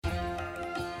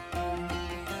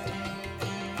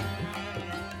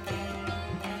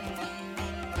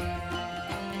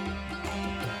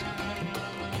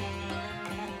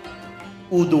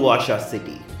Uduasha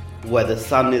city, where the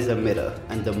sun is a mirror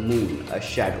and the moon a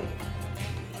shadow.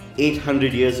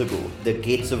 800 years ago, the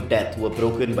gates of death were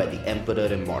broken by the Emperor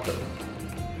Immortal.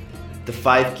 The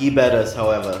five key bearers,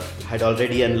 however, had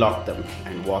already unlocked them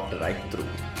and walked right through.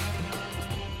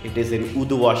 It is in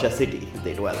Uduasha city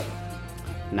they dwell.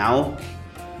 Now,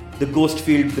 the ghost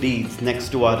field breathes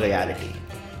next to our reality,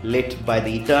 lit by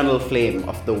the eternal flame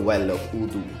of the well of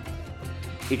Udu.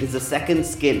 It is a second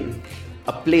skin,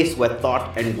 a place where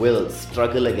thought and will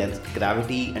struggle against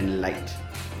gravity and light.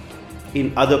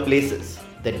 In other places,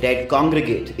 the dead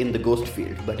congregate in the ghost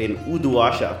field, but in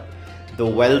Uduasha, the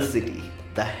well city,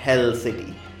 the hell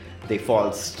city, they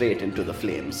fall straight into the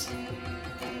flames.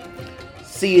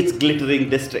 See its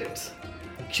glittering districts: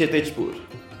 Kshitijpur,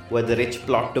 where the rich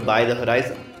plot to buy the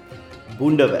horizon;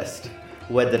 Bunda West,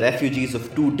 where the refugees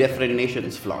of two different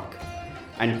nations flock;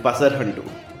 and Pasarhantu,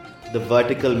 the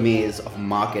vertical maze of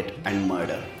market and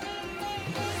murder.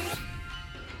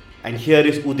 And here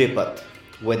is Udepat,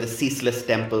 where the ceaseless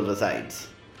temple resides.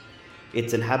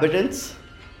 Its inhabitants,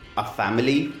 a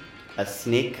family, a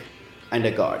snake, and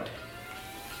a god.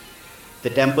 The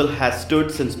temple has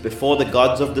stood since before the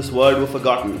gods of this world were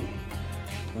forgotten.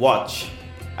 Watch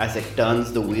as it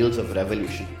turns the wheels of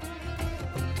revolution.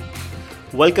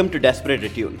 Welcome to Desperate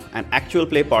Attune, an actual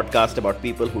play podcast about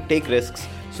people who take risks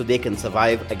so they can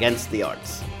survive against the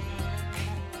odds.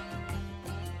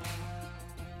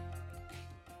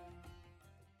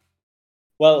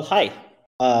 Well, hi.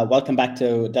 Welcome back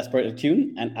to Desperate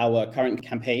Attune and our current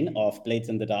campaign of Blades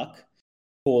in the Dark,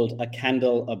 called A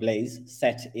Candle Ablaze,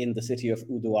 set in the city of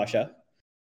Uduasha.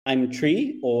 I'm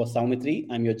Tree, or Saumitri.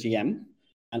 I'm your GM,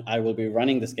 and I will be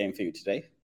running this game for you today.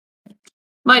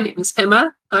 My name is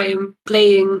Emma. I am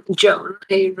playing Joan,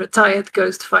 a retired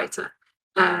ghost fighter,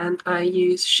 and I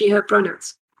use she/her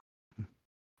pronouns.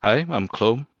 Hi, I'm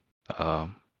Chloe.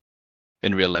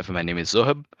 In real life, my name is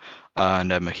Zohab,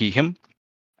 and I'm a he/him,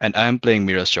 and I'm playing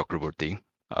Miras Chakraborty,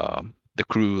 the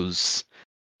crew's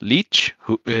leech,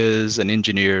 who is an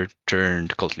engineer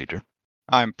turned cult leader.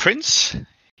 I'm Prince,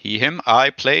 he/him. I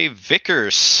play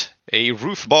Vickers, a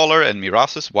roof baller and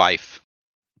Miras's wife.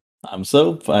 I'm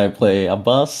Soap. I play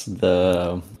Abbas,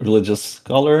 the religious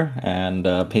scholar, and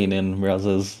Pain in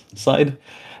Miraz's side.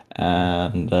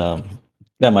 And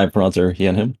my pronouns are he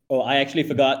and him. Oh, I actually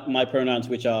forgot my pronouns,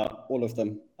 which are all of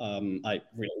them. I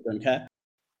really don't care.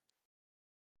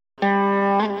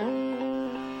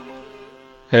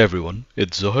 Hey everyone,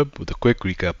 it's Zohab with a quick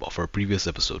recap of our previous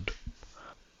episode.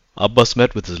 Abbas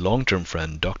met with his long-term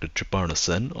friend Dr. Triparna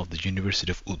Sen of the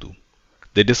University of Udu.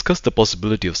 They discussed the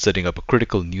possibility of setting up a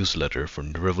critical newsletter for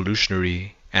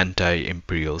revolutionary,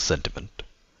 anti-imperial sentiment.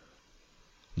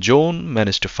 Joan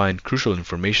managed to find crucial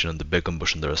information on the Begum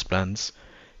Bashundhara's plans,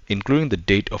 including the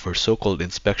date of her so-called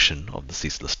inspection of the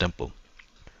Ceaseless Temple.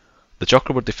 The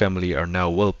Chakraborty family are now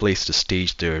well placed to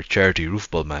stage their charity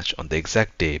roofball match on the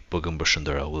exact day Begum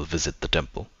Bashundhara will visit the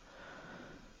temple.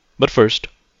 But first,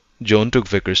 Joan took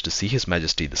Vickers to see His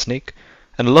Majesty the Snake,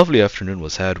 and a lovely afternoon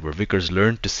was had where Vickers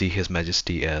learned to see His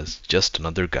Majesty as just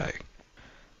another guy.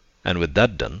 And with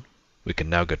that done, we can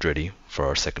now get ready for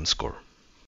our second score.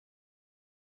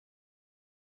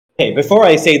 Okay, before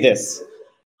I say this,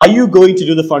 are you going to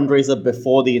do the fundraiser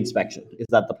before the inspection? Is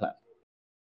that the plan?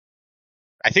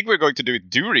 I think we're going to do it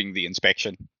during the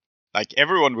inspection. Like,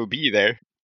 everyone will be there.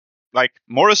 Like,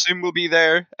 Morrisim will be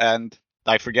there, and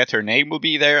I forget her name will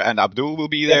be there, and Abdul will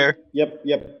be there. Yep.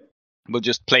 We'll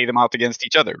just play them out against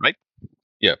each other, right?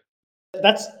 Yeah.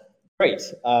 That's great,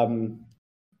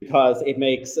 because it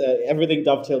makes everything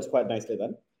dovetails quite nicely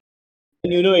then.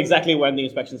 And you know exactly when the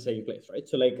inspection is taking place, right?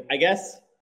 So, I guess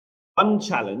one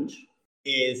challenge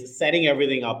is setting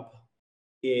everything up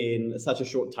in such a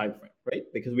short time frame, right?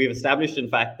 Because we've established, in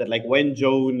fact, that when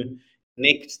Joan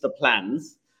nicked the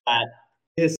plans, that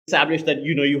it established that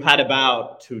you had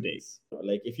about 2 days.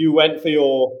 If you went for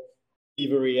your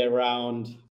thievery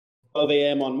around 12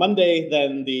 a.m. on Monday,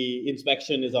 then the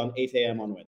inspection is on 8 a.m.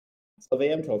 on Wednesday. 12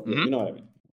 a.m., 12 p.m., you know what I mean.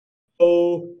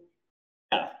 So,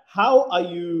 yeah, how are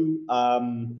you?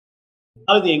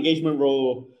 How the engagement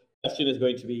role question is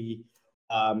going to be?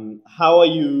 How are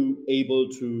you able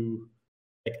to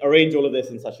arrange all of this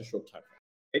in such a short time?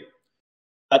 Right?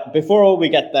 But before we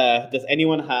get there, does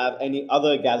anyone have any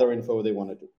other gather info they want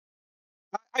to do?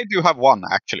 I do have one,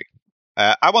 actually.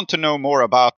 I want to know more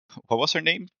about, what was her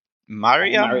name?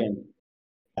 Marian?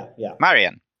 Yeah.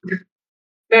 Marian.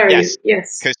 Yes.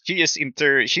 Because she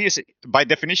is by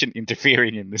definition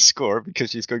interfering in the score,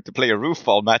 because she's going to play a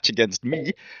roofball match against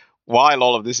me while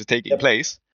all of this is taking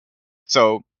place.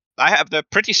 So I have the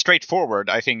pretty straightforward,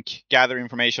 I think, gather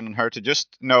information on her to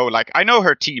just know, I know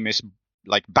her team is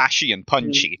like bashy and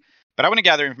punchy. But I want to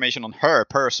gather information on her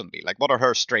personally. Like, what are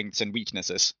her strengths and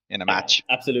weaknesses in a match?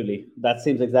 Absolutely. That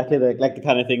seems exactly like the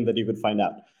kind of thing that you could find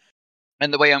out.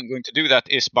 And the way I'm going to do that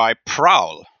is by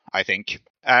prowl, I think.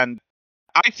 And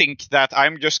I think that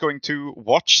I'm just going to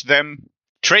watch them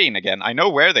train again. I know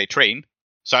where they train,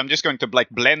 so I'm just going to like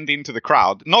blend into the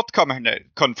crowd, not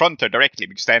confront her directly,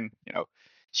 because then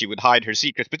she would hide her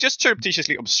secrets, but just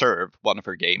surreptitiously observe one of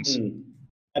her games.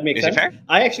 That makes Is sense. it fair?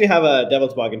 I actually have a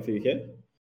devil's bargain for you here.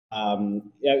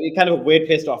 It's kind of a weird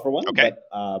place to offer one, Okay.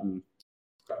 but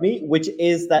which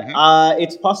is that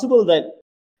it's possible that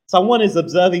someone is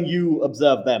observing you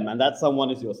observe them, and that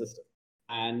someone is your sister,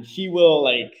 and she will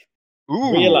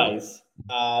realize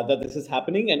that this is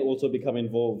happening and also become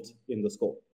involved in the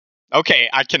score. Okay,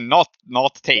 I cannot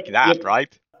not take that, Yep.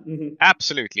 right? Mm-hmm.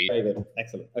 Absolutely. Very good.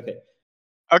 Excellent.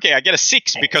 Okay, I get a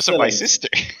 6 because of my Excellent. sister.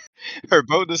 Her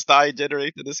bonus die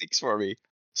generated a 6 for me.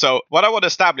 So what I want to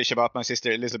establish about my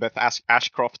sister Elizabeth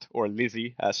Ashcroft, or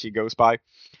Lizzie as she goes by,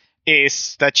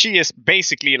 is that she is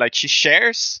basically like, she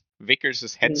shares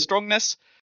Vickers' headstrongness,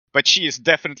 but she is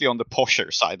definitely on the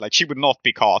posher side. Like, she would not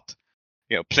be caught,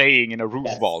 playing in a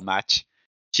roof wall match.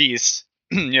 She is,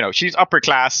 she's upper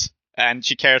class, and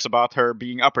she cares about her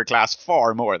being upper class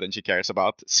far more than she cares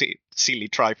about silly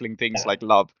trifling things like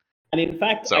love. And in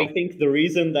fact, I think the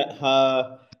reason that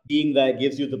her being there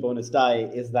gives you the bonus die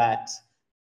is that,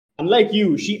 unlike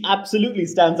you, she absolutely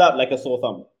stands out like a sore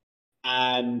thumb.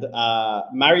 And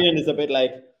Marion is a bit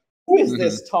like, who is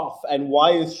this tough and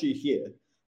why is she here?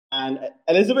 And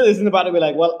Elizabeth isn't about to be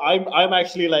like, well, I'm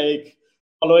actually like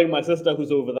following my sister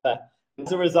who's over there.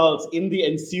 As a result, in the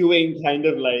ensuing kind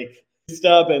of like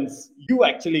disturbance, you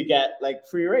actually get like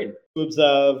free reign to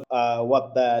observe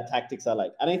what the tactics are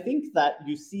like. And I think that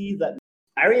you see that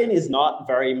Marion is not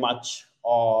very much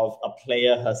of a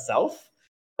player herself.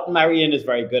 What Marion is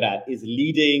very good at is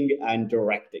leading and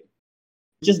directing.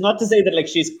 Which is not to say that like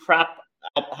she's crap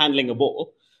at handling a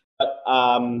ball, but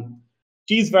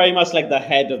she's very much like the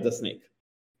head of the snake.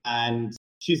 And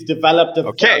she's developed a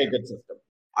very good system.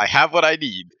 I have what I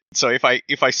need. So if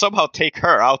I somehow take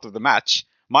her out of the match,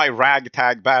 my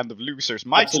ragtag band of losers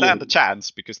might stand a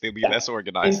chance because they'll be less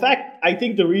organized. In fact, I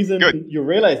think the reason you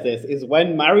realize this is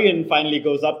when Marion finally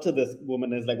goes up to this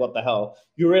woman and is like, what the hell?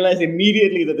 You realize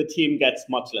immediately that the team gets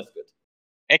much less good.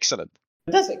 Excellent.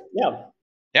 Fantastic. Yeah.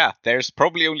 Yeah, there's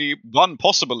probably only one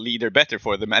possible leader better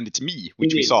for them, and it's me,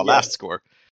 which we saw last score.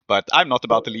 But I'm not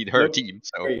about to lead her team.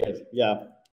 So very good. Yeah.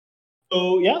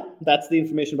 So yeah, that's the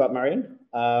information about Marion.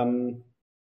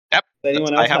 Yep. Does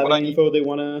anyone else have any info they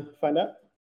want to find out?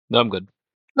 No, I'm good.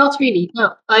 Not really.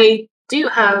 No, I do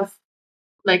have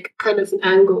like kind of an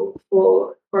angle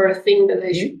for a thing that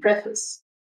I should preface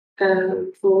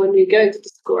for when we go into the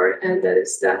score, and that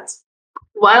is that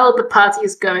while the party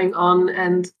is going on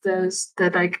and the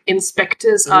like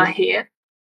inspectors are here,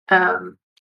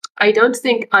 I don't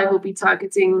think I will be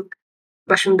targeting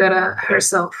Bashundhara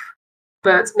herself,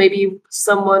 but maybe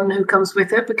someone who comes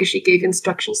with her because she gave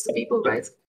instructions to people, right?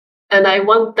 And I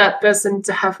want that person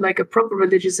to have like a proper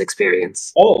religious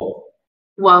experience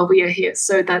while we are here,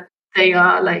 so that they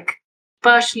are like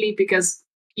partially because,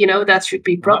 that should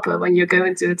be proper when you go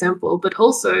into a temple, but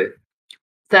also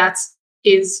that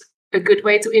is a good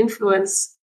way to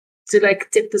influence, to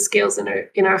like tip the scales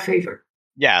in our favor.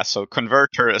 Yeah, so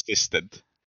convert her assisted.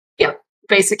 Yeah,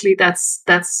 basically that's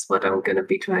what I'm going to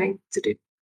be trying to do.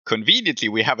 Conveniently,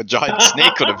 we have a giant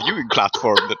snake on a viewing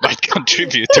platform that might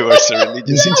contribute towards a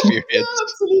religious experience.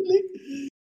 Absolutely.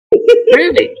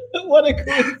 Really? What a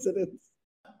coincidence.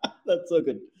 That's so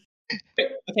good.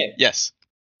 Okay. Yes.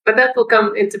 But that will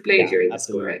come into play during the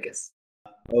score, I guess.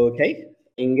 Okay.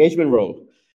 Engagement roll.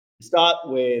 Start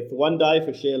with 1 die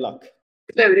for sheer luck.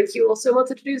 No, did you also want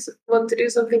to do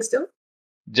something still?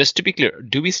 Just to be clear,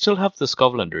 do we still have the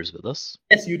Scovlanders with us?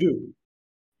 Yes, you do.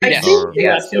 I think you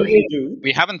absolutely do.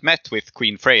 We haven't met with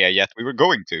Queen Freya yet. We were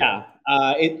going to. Yeah.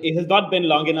 It has not been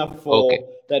long enough for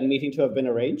that meeting to have been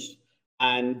arranged.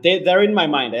 And they're in my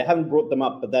mind. I haven't brought them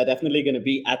up, but they're definitely going to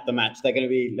be at the match. They're going to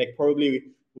be like probably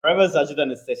wherever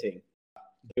Zajudan is sitting,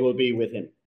 they will be with him.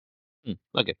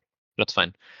 Okay, that's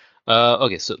fine.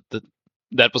 Okay, so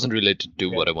that wasn't related to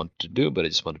what I wanted to do, but I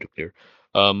just wanted to clear.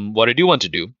 What I do want to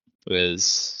do is,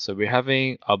 so we're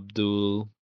having Abdul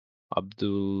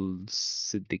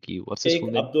Siddiqui. What's his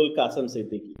full name? Abdul Qasim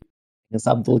Siddiqui. It's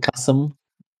Abdul Qasim.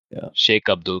 Yeah. Sheikh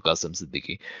Abdul Qasim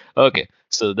Siddiqui. Okay,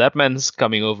 so that man's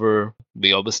coming over.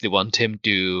 We obviously want him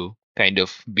to kind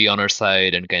of be on our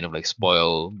side and kind of like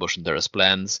spoil Bashundhara's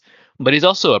plans. But he's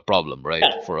also a problem, right,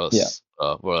 for us?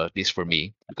 Yeah. Well, at least for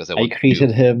me, because I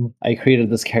created him. I created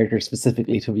this character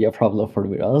specifically to be a problem for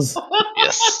Miraz.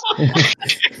 Yes.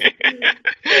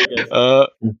 Uh,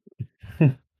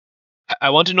 I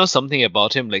want to know something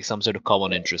about him, like some sort of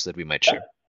common interest that we might share.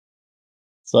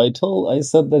 So I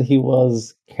said that he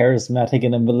was charismatic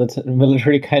in a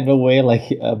military kind of way, like,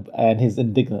 and he's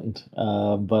indignant.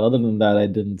 But other than that, I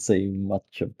didn't say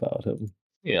much about him.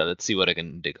 Yeah, let's see what I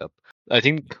can dig up. I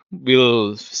think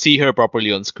we'll see her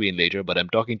properly on screen later, but I'm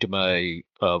talking to my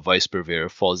vice purveyor,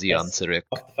 Fauzi Ansarek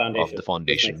of the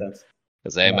Foundation.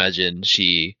 Because I imagine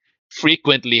she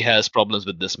frequently has problems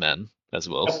with this man as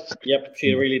well. Yep,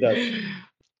 she really does.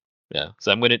 Yeah,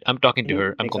 so I'm talking to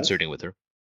her. I'm concerting with her.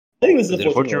 I think this is Is a it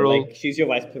a fortune fortune roll. roll? Like, she's your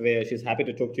vice purveyor. She's happy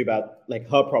to talk to you about like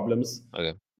her problems.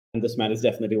 Okay. And this man is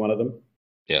definitely one of them.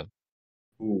 Yeah.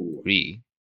 Ooh. 3.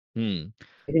 Mhm.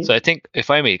 So I think if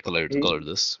I may color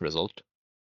this result,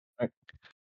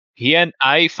 he and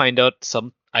I find out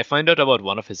about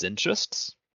one of his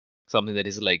interests, something that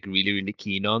he's like really, really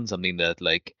keen on, something that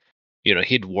like,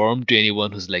 he'd warm to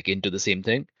anyone who's like into the same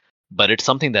thing, but it's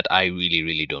something that I really,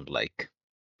 really don't like.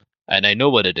 And I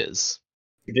know what it is.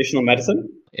 Traditional medicine?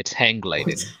 It's hang gliding.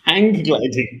 It's hang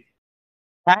gliding.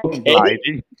 Hang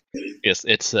gliding. Yes,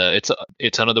 it's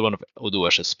another one of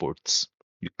Uduash's sports.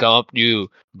 You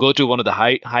go to one of the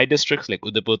high districts like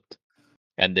Udaput,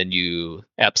 and then you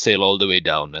abseil all the way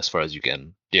down as far as you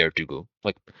can dare to go.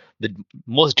 Like the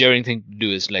most daring thing to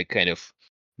do is like kind of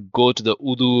go to the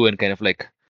Udu and kind of like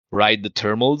ride the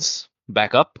thermals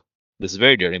back up. This is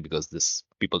very daring because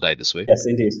people die this way. Yes,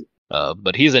 indeed.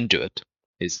 But he's into it.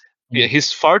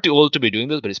 He's far too old to be doing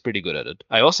this, but he's pretty good at it.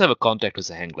 I also have a contact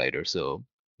who's a hang glider, so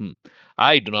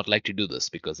I do not like to do this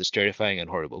because it's terrifying and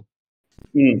horrible.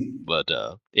 But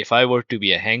if I were to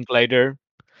be a hang glider,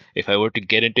 if I were to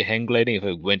get into hang gliding, if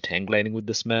I went hang gliding with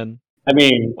this man,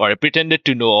 or I pretended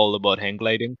to know all about hang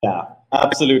gliding. Yeah,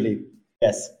 absolutely.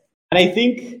 Yes. And I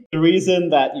think the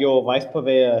reason that your vice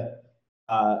purveyor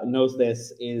knows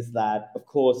this is that, of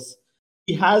course,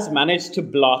 he has managed to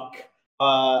block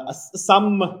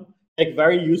some like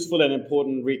very useful and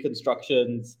important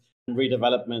reconstructions and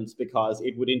redevelopments because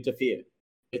it would interfere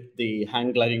with the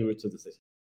hang gliding routes of the city.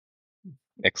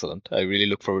 Excellent. I really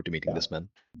look forward to meeting this man.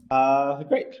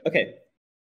 Great. Okay.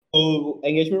 So,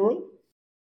 engagement roll?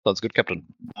 Sounds good, Captain.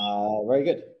 Very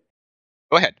good.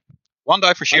 Go ahead. One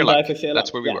die for sheer luck. That's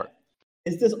luck. Where we were.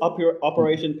 Is this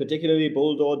operation particularly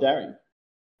bold or daring?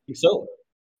 So,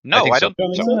 no, I don't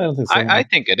think so. I don't think so. I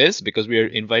think it is because we are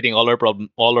inviting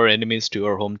all our enemies to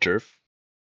our home turf.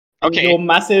 Okay, your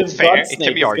massive god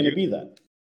snake is going to be that.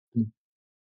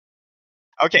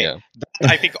 Okay, that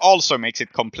I think also makes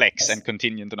it complex and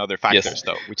contingent on other factors,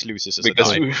 though, which loses us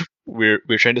because a die.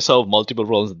 we're trying to solve multiple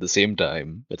problems at the same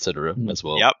time, etc. as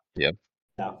well. Yep.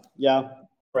 Yeah.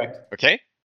 Correct. Okay.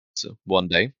 So 1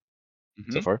 die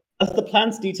so far. Does the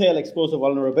plan's detail expose the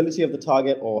vulnerability of the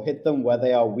target or hit them where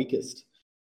they are weakest?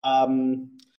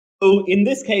 So in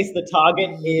this case, the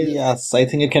target is. Yes, I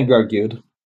think it can be argued.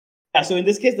 Yeah. So in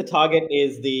this case, the target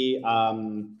is the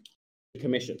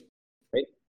commission, right?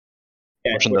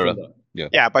 Yeah, Bashundhara.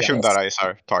 Yeah, Bashundhara is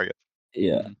our target.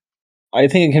 Yeah. I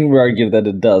think it can be argued that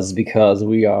it does because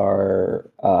we are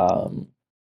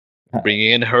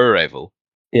bringing in her rival.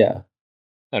 Yeah.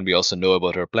 And we also know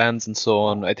about her plans and so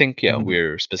on. I think,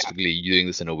 we're specifically doing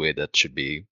this in a way that should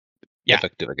be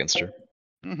effective against her.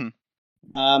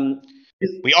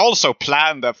 We also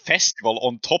planned a festival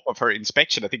on top of her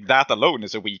inspection. I think that alone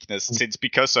is a weakness, since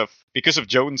because of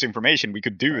Joan's information, we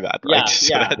could do that,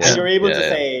 right? And you're able to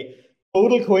say,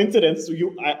 total coincidence.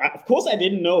 Of course, I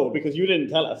didn't know because you didn't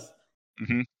tell us.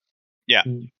 Yeah.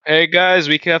 Hey guys,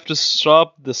 we have to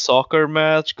stop the soccer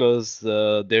match because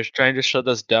they're trying to shut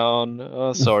us down.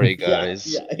 Oh, sorry,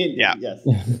 guys. Yes.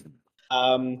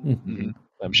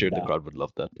 I'm sure the crowd would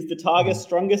love that. Is the target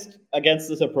strongest against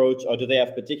this approach, or do they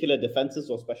have particular defenses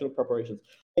or special preparations?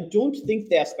 I don't think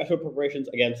they have special preparations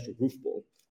against roof ball.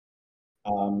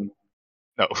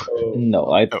 No.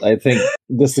 No, I think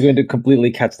this is going to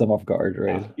completely catch them off guard,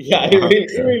 right? Yeah, it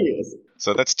really is.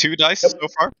 So that's 2 dice so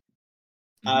far.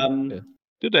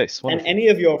 2 dice. Wonderful. And any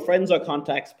of your friends or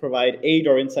contacts provide aid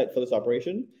or insight for this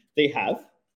operation? They have,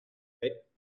 right?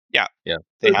 Yeah.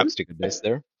 They have stick dice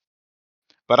there.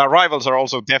 But our rivals are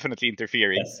also definitely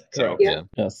interfering. Yes, so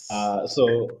Yes.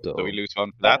 So we lose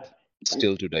 1 for that.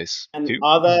 Still 2 dice. And 2.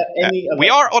 Are there any? We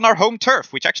are on our home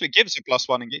turf, which actually gives a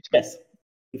 +1 engagement. Yes,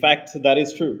 in fact, that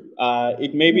is true.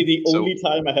 It may be the only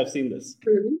time I have seen this.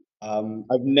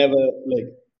 I've never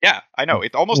Yeah, I know.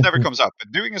 It almost never comes up.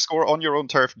 But doing a score on your own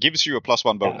turf gives you a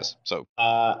 +1 bonus. So.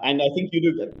 And I think you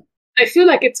do get it. I feel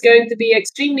like it's going to be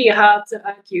extremely hard to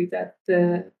argue that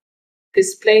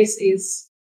this place is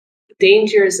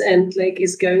dangerous and like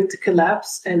is going to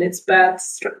collapse, and it's bad.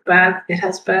 It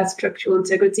has bad structural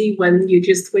integrity when you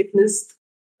just witnessed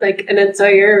like an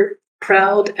entire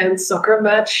crowd and soccer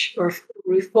match or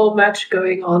roof ball match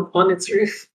going on its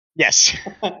roof. Yes.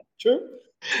 True.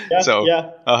 Yeah. So,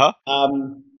 yeah.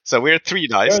 So we're 3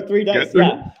 dice. There are 3 dice. Good.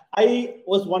 Yeah. I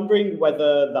was wondering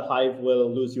whether the hive will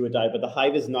lose you a die, but the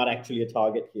hive is not actually a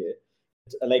target here.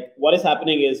 Like what is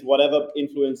happening is whatever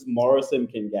influence Morrison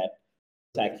can get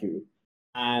attack you,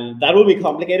 and that will be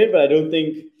complicated. But I don't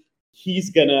think he's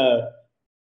gonna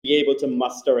be able to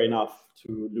muster enough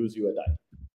to lose you a die.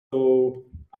 So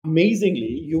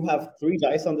amazingly, you have 3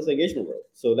 dice on this engagement roll.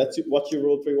 So let's watch you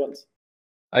roll 3 once.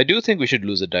 I do think we should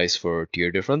lose a dice for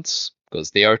tier difference,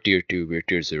 because they are tier 2, we're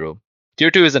tier 0.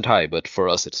 Tier 2 isn't high, but for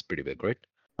us it's pretty big, right?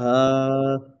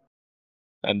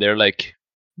 And they're like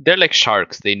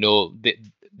sharks. They know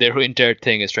their entire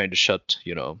thing is trying to shut,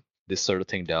 this sort of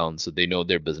thing down, so they know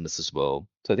their business as well.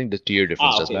 So I think the tier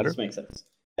difference does matter. This makes sense.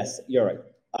 Yes, you're right.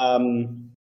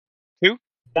 2?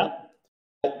 Yeah.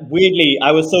 Weirdly,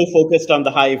 I was so focused on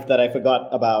the hive that I forgot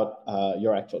about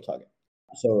your actual target.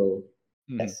 So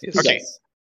yes. Okay.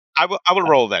 I will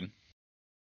roll then.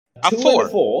 2 4. and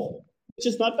a 4, which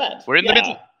is not bad. We're in the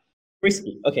middle.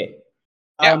 Risky. Okay.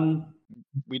 Yeah.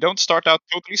 We don't start out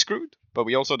totally screwed, but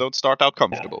we also don't start out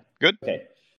comfortable. Good. Okay.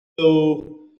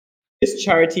 So this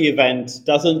charity event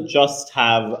doesn't just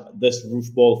have this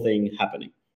roof ball thing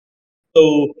happening.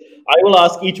 So I will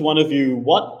ask each one of you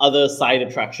what other side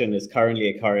attraction is currently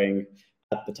occurring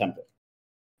at the temple.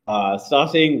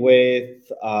 Starting with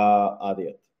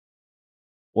Adiyat.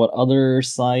 What other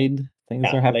side things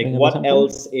are happening? Like what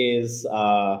else is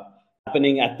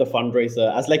happening at the fundraiser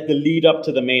as like the lead up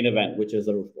to the main event, which is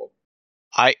the roof ball?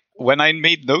 When I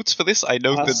made notes for this, I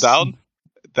noted down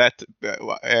that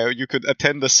you could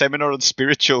attend a seminar on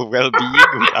spiritual well-being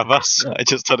with Abbas. I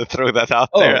just want to throw that out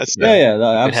there. Absolutely.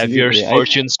 You have your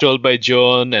fortunes told by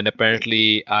John, and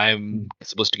apparently I'm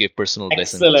supposed to give personal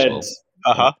blessings as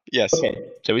well. Yes. Okay.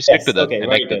 So we stick to that. Okay,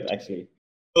 very good, actually.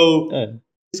 So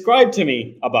describe to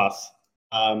me, Abbas.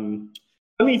 Tell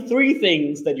me 3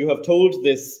 things that you have told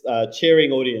this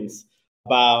cheering audience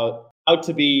about how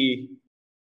to be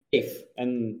safe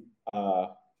and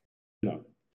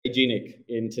hygienic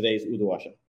in today's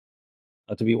Udawasha.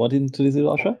 To be what in today's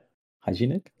Udawasha?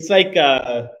 Hygienic? It's like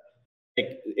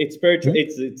it's spiritual.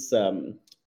 It's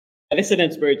medicine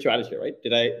and spirituality, right?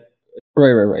 Did I?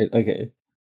 Right.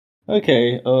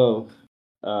 Okay. Oh,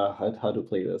 how to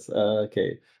play this?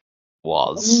 Okay.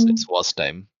 It's was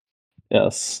time.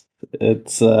 Yes,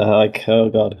 it's like, oh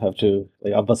god, I have to,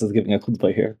 like, Abbas is giving a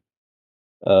khutbah here.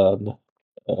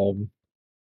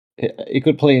 It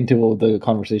could play into the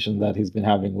conversation that he's been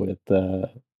having with,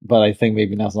 but I think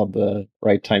maybe now's not the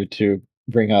right time to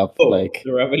bring up like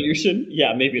the revolution.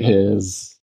 Yeah, maybe not.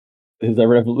 His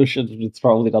revolution. It's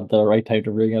probably not the right time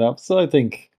to bring it up. So I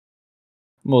think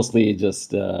mostly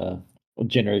just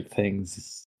generic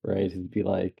things, right? It'd be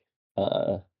like,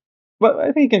 but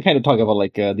I think you can kind of talk about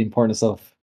like the importance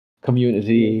of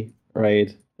community,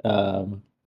 right?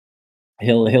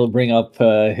 He'll bring up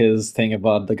his thing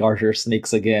about the garter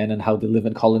snakes again and how they live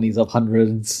in colonies of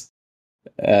hundreds,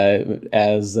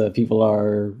 as people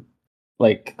are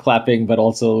like clapping, but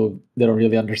also they don't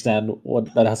really understand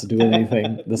what that has to do with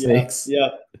anything. The snakes. Yeah.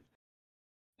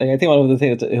 Like, I think one of the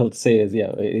things that he'll say is,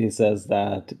 he says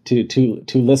that to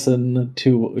listen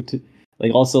to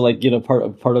like, also, like,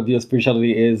 part of your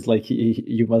spirituality is like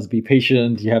you must be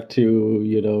patient. You have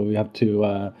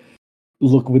to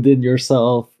look within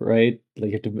yourself, right?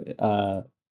 Like, you have to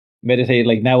meditate.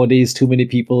 Like, nowadays, too many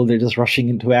people, they're just rushing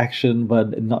into action,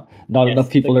 but not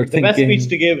enough people are thinking. The best speech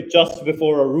to give just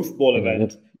before a roof ball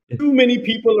event. Too many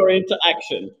people are into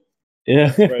action.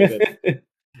 Yeah. Very good.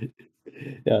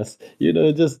 Yes, I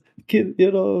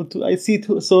see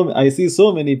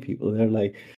so many people. They're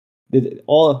like,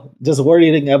 all just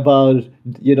worrying about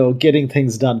getting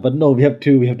things done, but no, we have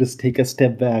to just take a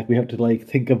step back. We have to like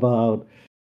think about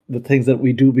the things that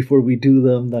we do before we do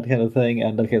them, that kind of thing.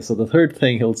 And okay, so the third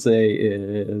thing he'll say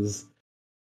is,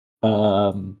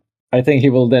 I think he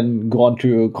will then go on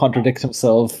to contradict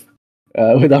himself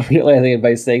without realizing it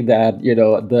by saying that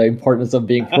the importance of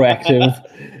being proactive.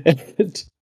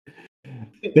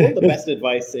 All the best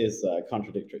advice is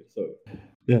contradictory. So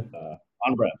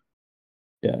on brand.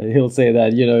 Yeah, he'll say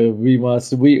that we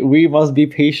must be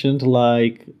patient,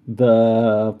 like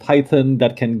the python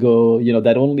that can go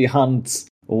that only hunts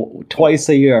twice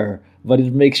a year, but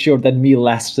it makes sure that meal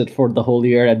lasted for the whole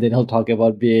year. And then he'll talk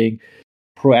about being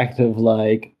proactive,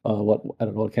 like I don't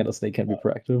know what kind of snake can be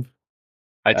proactive.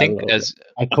 I think don't know, as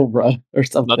a cobra or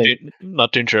not something.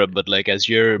 not to interrupt, but like as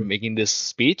you're making this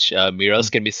speech,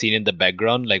 Miraz can be seen in the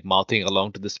background, like mouthing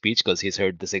along to the speech because he's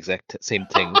heard this exact same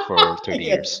thing for 30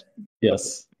 years.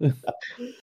 Yes.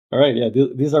 All right. Yeah.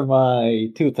 These are my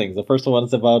two things. The first one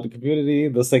is about the community.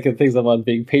 The second thing is about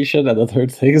being patient, and the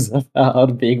third thing is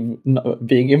about being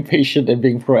impatient and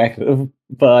being proactive.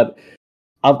 But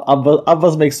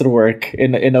Abbas makes it work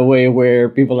in a way where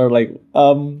people are like,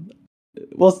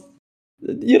 well,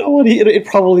 you know what? It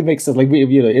probably makes sense. Like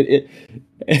yeah.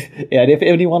 And if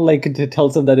anyone like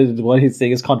tells him that what he's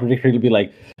saying is contradictory, he'll be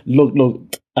like, look,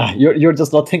 you're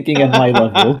just not thinking at my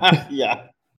level. Yeah.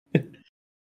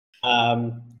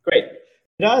 Great.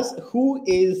 Raz, who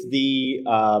is the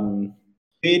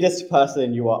weirdest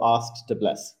person you are asked to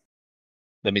bless?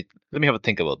 Let me have a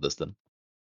think about this then.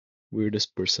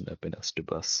 Weirdest person I've been asked to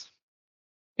bless.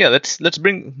 Yeah, let's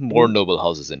bring more noble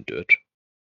houses into it,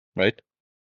 right?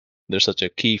 There's such a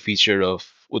key feature of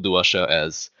Uduasha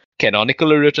as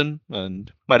canonically written,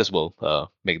 and might as well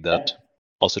make that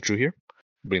also true here.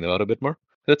 Bring them out a bit more.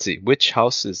 Let's see which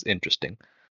house is interesting.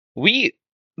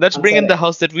 Let's bring in the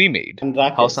house that we made,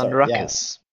 House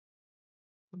Anrakis.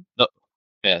 No,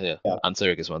 yeah.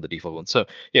 Ansarik is one of the default ones. So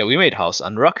yeah, we made House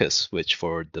Anrakis, which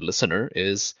for the listener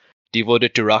is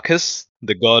devoted to Rakis,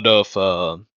 the god of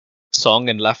song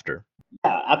and laughter.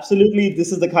 Yeah, absolutely.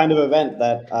 This is the kind of event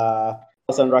that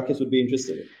House Anrakis would be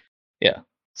interested in. Yeah.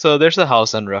 So there's a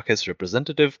House Anrakis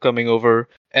representative coming over,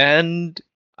 and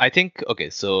I think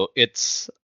so it's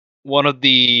one of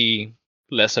the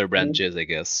lesser branches, I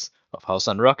guess, of House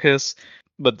Anrakis,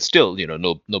 but still,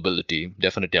 nobility,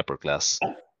 definitely upper class.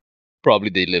 Probably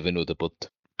they live in Udaiput.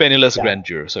 Penniless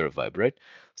grandeur sort of vibe, right?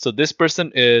 So this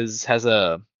person has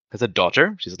a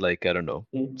daughter. She's like, I don't know,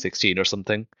 16 or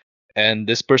something. And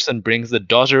this person brings the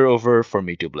daughter over for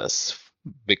me to bless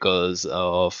because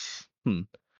of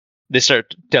they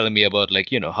start telling me about like,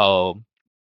 how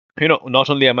not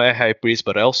only am I a high priest,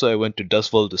 but I went to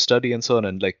Dustville to study and so on,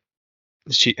 and like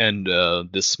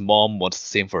this mom wants the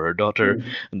same for her daughter,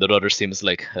 and the daughter seems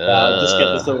like just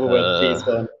get this over with,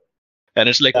 please. And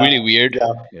it's like really weird.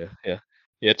 Yeah.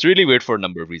 It's really weird for a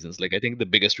number of reasons. Like I think the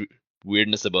biggest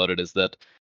weirdness about it is that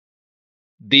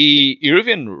the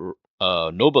Eruvian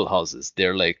noble houses,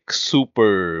 they're like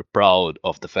super proud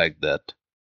of the fact that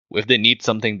if they need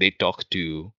something, they talk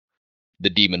to the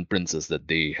demon princess that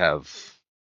they have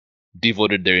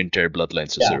devoted their entire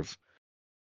bloodlines to serve.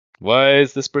 Why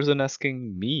is this person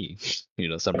asking me?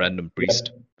 Some random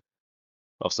priest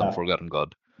of some forgotten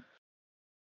god.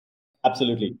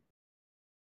 Absolutely.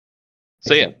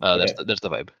 So yeah, that's the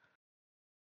vibe.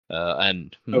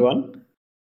 And Go on.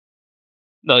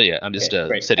 No, yeah, I'm just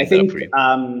setting that up for you.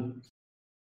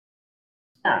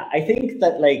 I think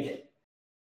that like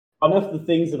one of the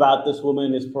things about this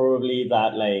woman is probably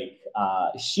that like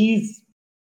she's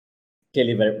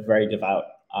clearly very, very devout.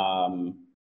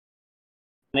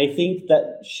 And I think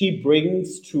that she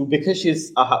brings to, because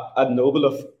she's a noble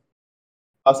of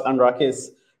us Anrakis,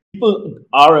 people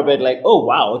are a bit like, oh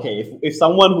wow, okay, if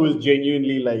someone who is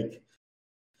genuinely like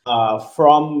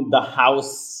from the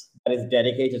house that is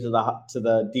dedicated to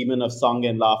the demon of song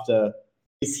and laughter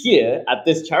is here at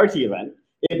this charity event,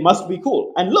 it must be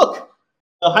cool. And look,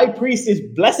 the high priest is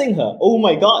blessing her. Oh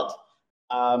my god.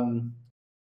 And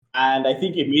I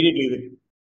think immediately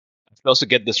also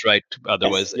get this right,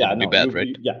 otherwise it'll be bad,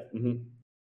 right?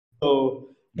 So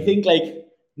I think like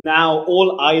now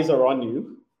all eyes are on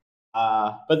you,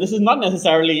 but this is not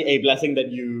necessarily a blessing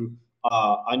that you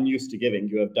are unused to giving.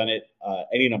 You have done it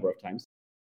any number of times.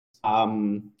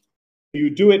 You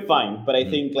do it fine, but I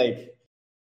think like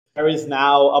there is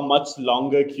now a much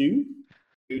longer queue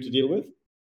for you to deal with.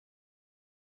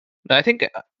 I think,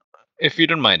 if you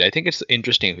don't mind, I think it's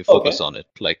interesting if we focus on it,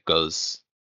 like, because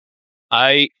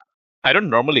I don't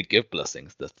normally give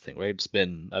blessings. That's the thing, right?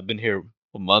 I've been here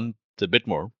a month, a bit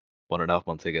more, 1.5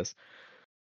 months, I guess.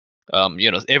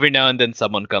 Every now and then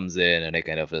someone comes in and I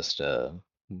kind of just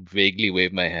vaguely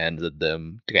wave my hands at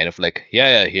them to kind of like,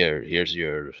 here's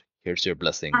your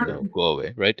blessing, go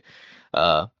away, right?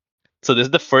 So this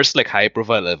is the first like high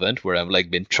profile event where I'm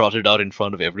like been trotted out in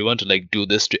front of everyone to like do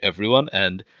this to everyone,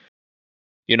 and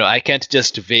I can't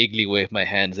just vaguely wave my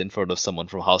hands in front of someone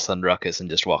from House Anrakis and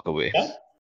just walk away.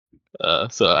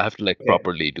 So I have to like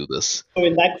properly do this. So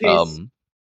in that case,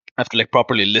 I have to like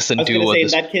properly listen to what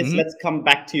this. In that case, let's come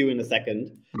back to you in a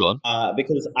second. Go on.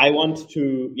 Because I want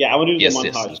to do the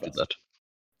montage let's first. Do that.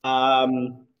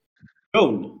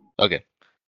 Joan. Okay.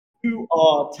 You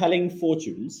are telling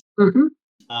fortunes.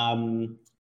 And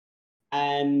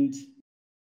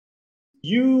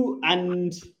you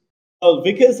and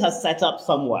Vickers has set up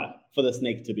somewhere for the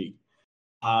snake to be.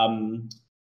 And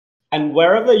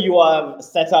wherever you have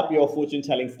set up your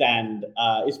fortune-telling stand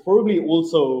is probably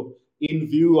also in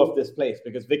view of this place,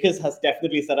 because Vickers has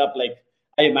definitely set up, like,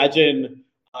 I imagine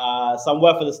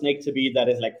somewhere for the snake to be that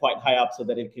is like quite high up so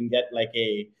that it can get like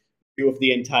a view of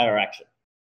the entire action,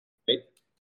 right?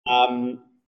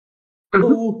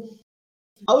 So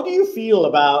how do you feel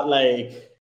about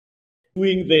like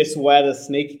doing this where the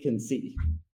snake can see?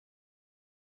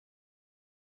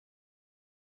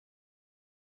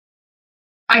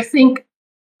 I think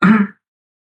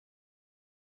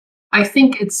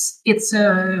it's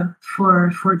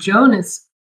for Joan, it's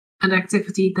an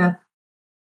activity that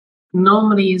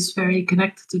normally is very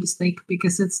connected to the snake,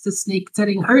 because it's the snake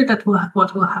telling her that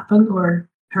what will happen, or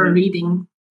her reading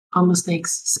on the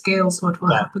snake's scales what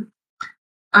will happen.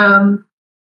 On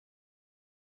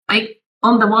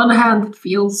the one hand,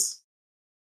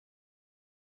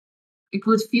 it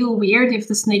would feel weird if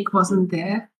the snake wasn't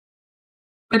there,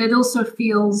 but it also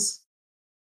feels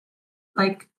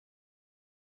like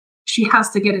she has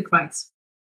to get it right,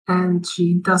 and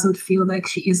she doesn't feel like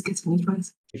she is getting it right.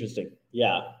 Interesting.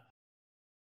 Yeah.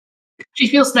 She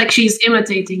feels like she's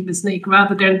imitating the snake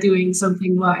rather than doing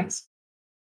something wise.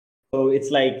 So it's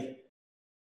like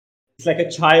a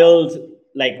child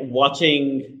like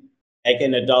watching like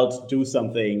an adult do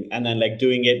something and then like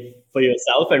doing it for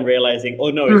yourself and realizing,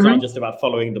 oh no, it's not just about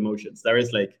following the motions. There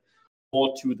is like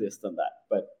more to this than that,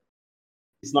 but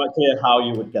it's not clear how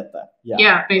you would get that.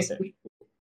 Yeah, basically.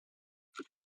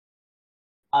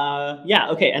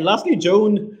 Okay. And lastly,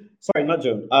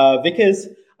 Vickers,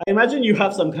 I imagine you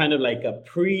have some kind of like a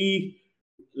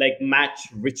match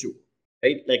ritual,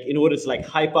 right? Like in order to like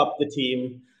hype up the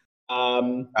team.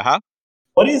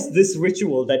 What is this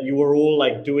ritual that you were all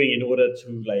like doing in order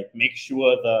to like make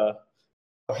sure the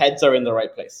heads are in the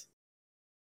right place?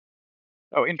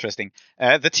 Oh, interesting.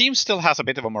 The team still has a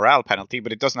bit of a morale penalty,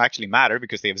 but it doesn't actually matter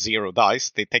because they have 0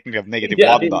 dice. They technically have negative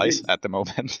 1 dice at the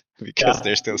moment because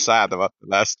they're still sad about the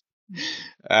last.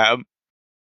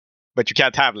 But you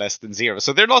can't have less than 0.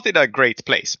 So they're not in a great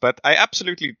place. But I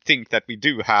absolutely think that we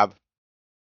do have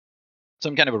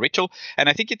some kind of a ritual. And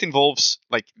I think it involves,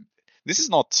 like, this is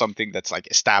not something that's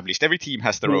like established. Every team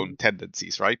has their own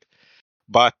tendencies, right?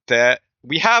 But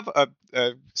we have a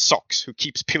Socks who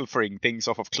keeps pilfering things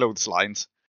off of clotheslines.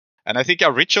 And I think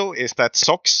our ritual is that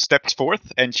Socks steps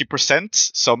forth and she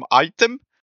presents some item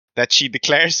that she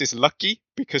declares is lucky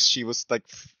because she was like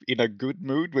in a good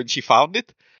mood when she found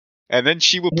it. And then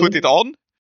she will put it on.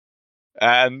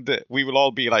 And we will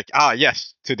all be like,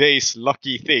 yes, today's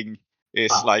lucky thing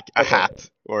is like a hat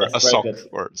or a sock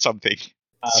or something.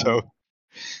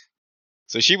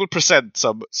 So she will present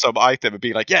some item and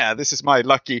be like, yeah, this is my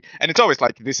lucky, and it's always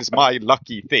like, this is my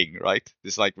lucky thing, right?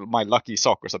 This is like my lucky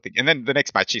sock or something. And then the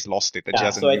next match she's lost it and she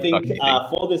has a new lucky thing. So I think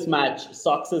for this match,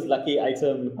 Socks' lucky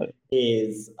item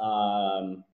is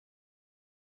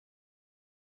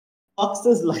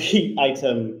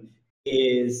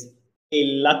a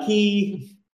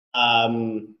lucky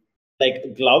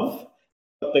like glove,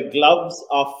 but the gloves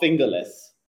are fingerless.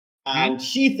 And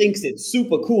she thinks it's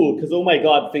super cool because, oh my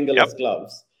God, fingerless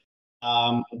gloves.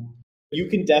 You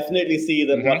can definitely see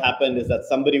that what happened is that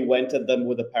somebody went at them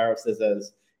with a pair of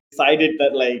scissors, decided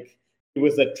that like it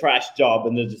was a trash job,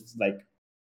 and they just like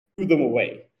threw them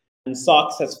away. And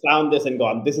Socks has found this and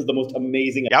gone, this is the most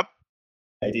amazing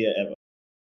idea ever.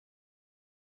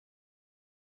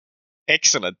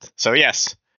 Excellent. So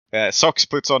yes, Socks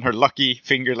puts on her lucky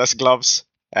fingerless gloves,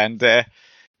 and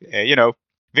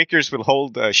Vickers will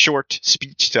hold a short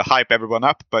speech to hype everyone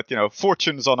up, but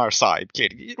fortune's on our side.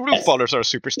 Rule followers are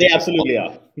superstitious. They absolutely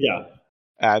are. Yeah.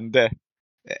 And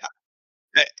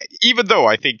even though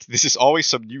I think this is always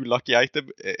some new lucky item,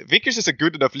 Vickers is a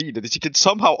good enough leader that he can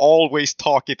somehow always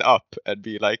talk it up and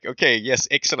be like, okay, yes,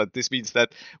 excellent. This means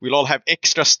that we'll all have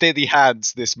extra steady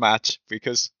hands this match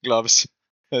because gloves.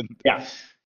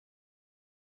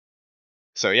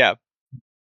 So yeah.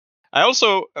 I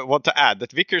also want to add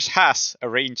that Vickers has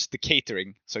arranged the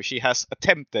catering, so she has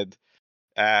attempted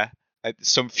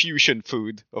some fusion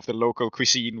food of the local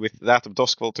cuisine with that of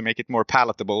Doskvol to make it more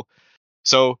palatable.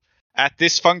 So at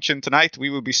this function tonight, we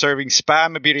will be serving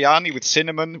spam biryani with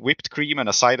cinnamon, whipped cream, and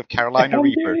a side of Carolina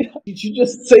Reaper. Did you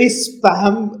just say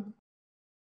spam?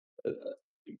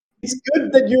 It's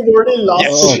good that you've already lost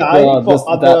the time for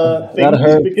other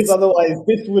things, because otherwise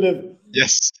this would have...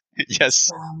 Yes.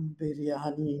 Spam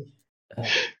biryani.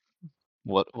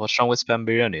 What's wrong with spam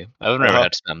biryani? I've never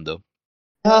had spam though.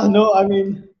 No, I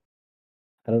mean,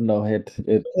 I don't know. It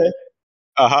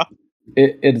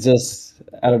just,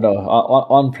 I don't know.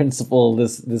 On principle,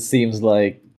 this seems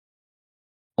like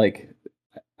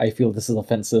I feel this is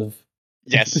offensive.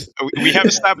 Yes, we have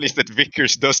established that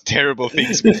Vickers does terrible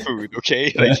things with food.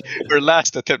 Okay, like her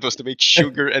last attempt was to make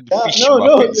sugar and fish no,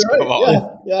 muffins. you're right. Come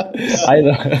on. Yeah. I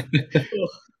know.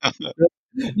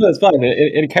 No, it's fine.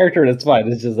 In character, it's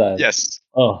fine. It's just that. Yes.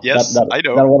 Oh, Yes, I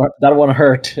know. that one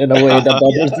hurt in a way that the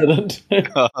others didn't.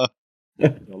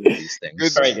 All of these things.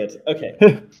 Good. Very good.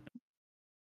 Okay.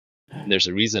 There's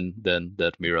a reason then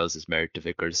that Miraz is married to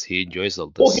Vickers. He enjoys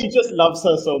all Or this. he just loves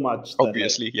her so much. That,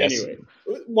 Obviously, yes. Anyway,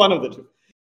 one of the two.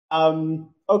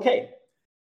 Okay.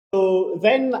 So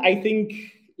then I think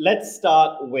let's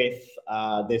start with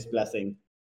this blessing.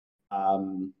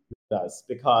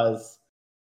 Because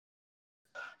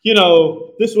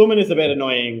this woman is a bit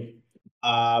annoying.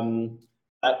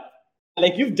 But,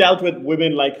 like, you've dealt with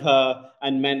women like her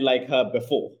and men like her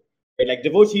before. Right? Like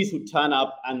devotees who turn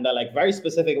up and they're like very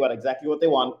specific about exactly what they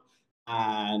want,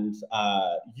 and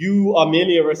you are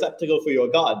merely a receptacle for your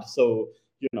god. So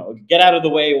get out of the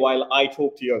way while I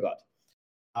talk to your god.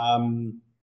 And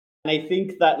I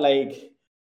think that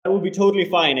that would be totally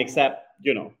fine, except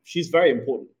she's very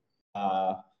important.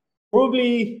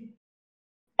 Probably,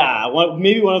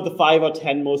 maybe one of the 5 or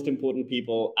 10 most important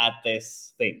people at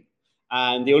this thing.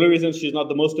 And the only reason she's not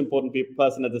the most important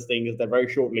person at this thing is that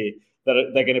very shortly there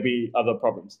are going to be other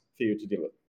problems for you to deal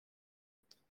with.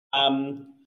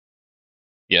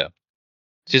 Yeah,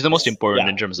 she's the most important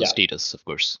in terms of status, of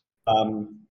course.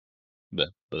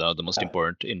 But not the most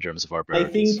important in terms of our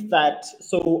priorities. I think that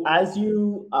as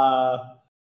you are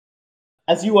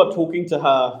talking to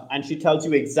her and she tells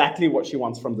you exactly what she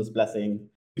wants from this blessing,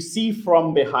 you see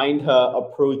from behind her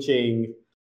approaching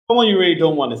someone you really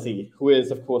don't want to see, who is,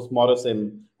 of course,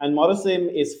 Morosim. And Morosim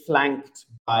is flanked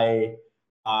by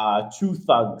 2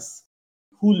 thugs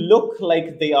who look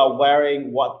like they are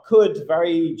wearing what could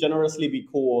very generously be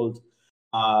called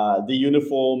the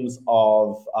uniforms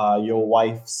of your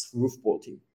wife's roof ball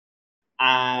team.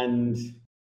 And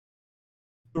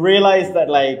realize that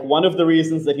one of the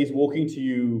reasons that he's walking to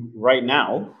you right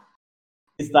now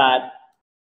is that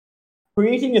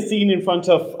creating a scene in front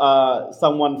of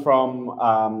someone from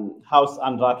House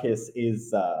Andrakis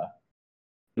is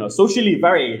socially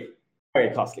very, very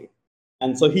costly.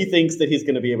 And so he thinks that he's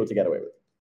going to be able to get away with it.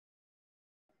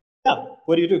 Yeah,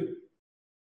 what do you do?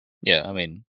 Yeah, I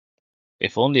mean,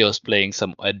 if only I was playing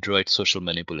some adroit social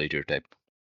manipulator type.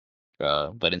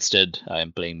 But instead, I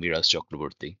am playing Miraz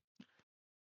Chakraborty.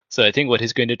 So I think what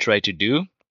he's going to try to do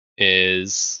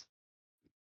is,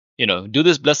 do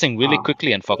this blessing really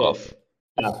quickly and fuck off.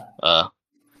 Yeah.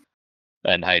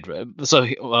 And hide. So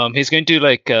he's going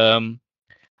to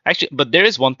actually, but there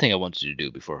is one thing I wanted to do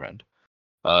beforehand.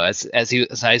 As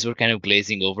his eyes were kind of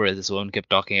glazing over as this woman kept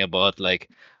talking about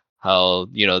how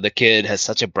the kid has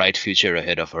such a bright future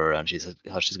ahead of her, and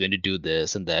how she's going to do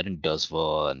this and that and does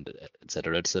and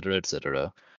etc. etc.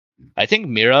 etc. I think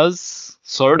Miraz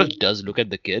sort of does look at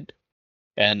the kid,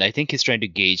 and I think he's trying to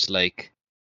gauge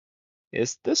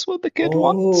is this what the kid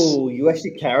wants? Oh, you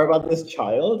actually care about this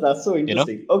child? That's so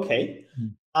interesting. Okay.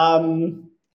 You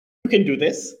can do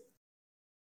this.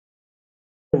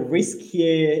 The risk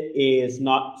here is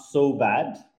not so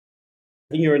bad.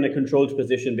 I think you're in a controlled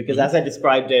position because as I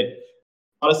described it,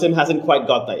 Morosim hasn't quite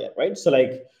got there yet, right? So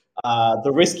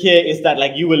the risk here is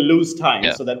that you will lose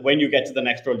time so that when you get to the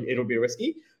next roll, it'll be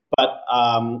risky. But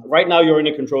right now you're in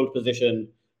a controlled position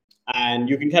and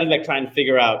you can kind of try and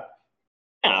figure out,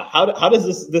 how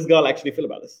does this girl actually feel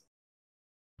about this?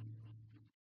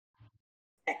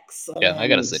 Excellent. Yeah, I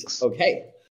got a 6. Okay.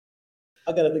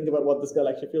 I gotta think about what this girl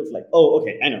actually feels like. Oh,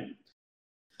 okay, I know.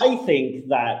 I think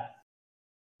that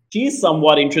she's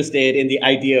somewhat interested in the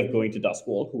idea of going to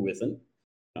Duskwall, who isn't?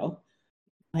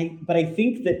 But I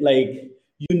think that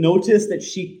you notice that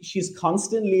she's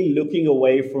constantly looking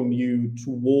away from you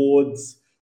towards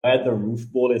where the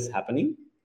roof ball is happening.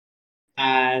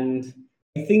 And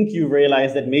I think you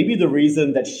realize that maybe the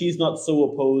reason that she's not so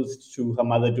opposed to her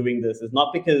mother doing this is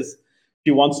not because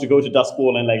she wants to go to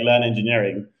Duskwall and learn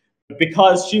engineering, but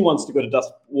because she wants to go to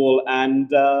Duskwall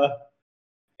and a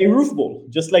roof ball,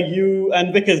 just like you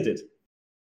and Vickers did.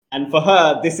 And for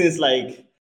her, this is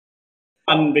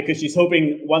fun because she's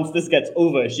hoping once this gets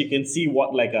over, she can see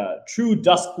what a true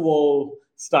Duskwall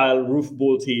style roof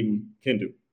ball team can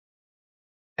do.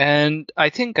 And I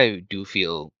think I do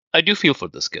feel for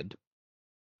this kid.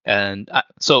 And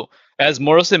so as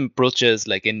Morosim approaches,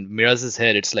 in Miraz's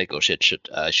head, it's oh shit,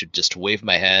 I should just wave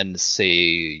my hand,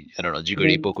 say, I don't know,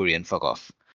 jiggery pokeri and fuck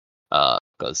off.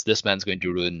 Because this man's going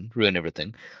to ruin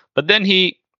everything. But then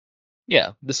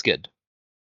this kid.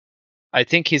 I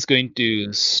think he's going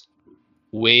to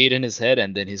wait in his head,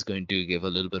 and then he's going to give a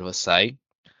little bit of a sigh.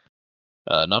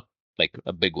 Not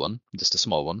a big one, just a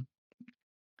small one.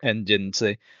 and then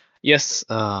say, "Yes,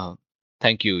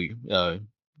 thank you,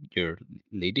 your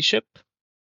ladyship."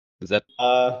 Is that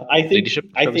I ladyship?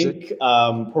 Shall we say? Is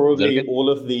that probably okay? all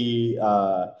of the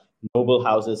noble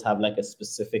houses have like a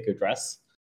specific address,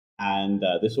 and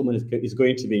this woman is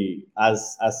going to be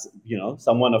as you know,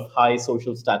 someone of high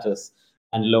social status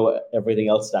and low everything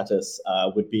else status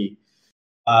would be.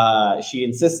 She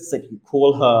insists that you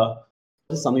call her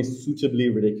something suitably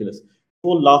ridiculous.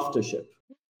 Call laughtership.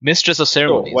 Mistress of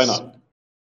Sure, why ceremonies. not?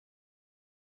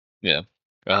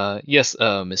 Yeah. Yes,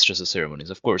 mistress of ceremonies,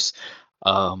 of course.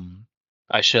 Um,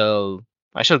 I shall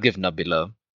give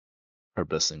Nabila her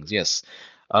blessings. Yes.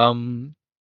 Um,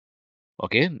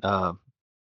 okay.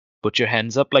 Put your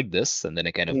hands up like this, and then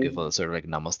I kind of give Mhm. a sort of like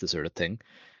namaste sort of thing,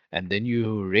 and then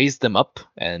you raise them up,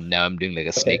 and now I'm doing like a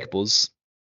Okay. snake pose,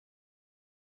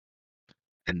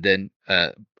 and then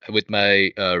with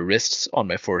my wrists on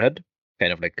my forehead,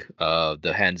 kind of like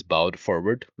the hands bowed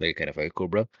forward, like kind of like a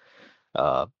cobra,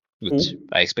 which Mhm.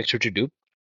 I expect her to do.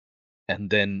 And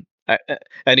then,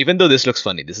 and even though this looks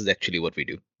funny, this is actually what we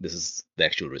do. This is the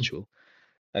actual ritual.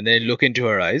 And then I look into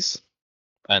her eyes,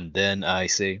 and then I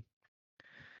say,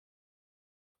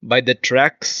 "By the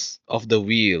tracks of the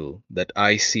wheel that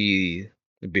I see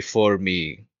before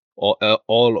me,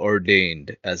 all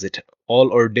ordained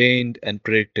all ordained and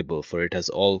predictable, for it has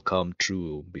all come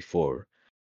true before.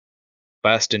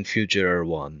 Past and future are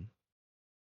one.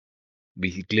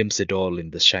 We glimpse it all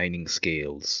in the shining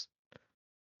scales.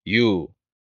 You,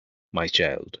 my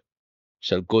child,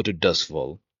 shall go to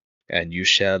Dustfall, and you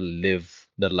shall live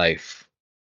the life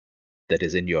that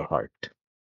is in your heart."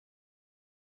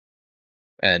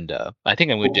 And I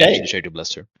think I'm going to actually Okay. try to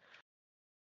bless her.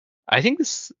 I think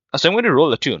this. So I'm going to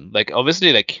roll a tune. Like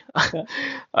obviously, like Yeah.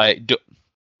 I do.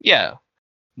 Yeah.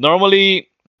 Normally,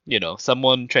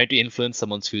 someone trying to influence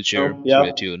someone's future Oh, through a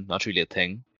yeah. tune, not really a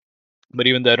thing. But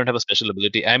even though I don't have a special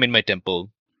ability, I'm in my temple.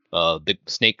 The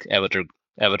snake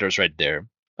avatar's right there.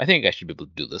 I think I should be able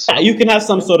to do this. Yeah, you can have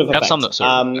some Yeah. sort of Have some effect. sort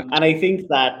of effect. And I think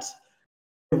that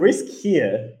the risk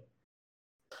here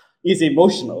is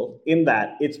emotional in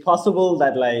that it's possible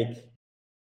that, like,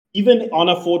 even on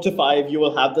a 4 to 5, you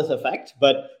will have this effect,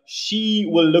 but she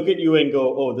will look at you and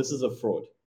go, "Oh, this is a fraud.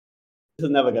 This is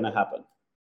never going to happen."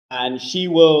 And she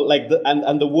will like the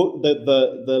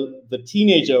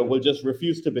teenager will just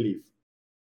refuse to believe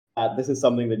that this is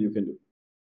something that you can do.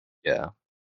 Yeah,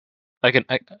 I can.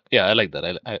 Yeah, I like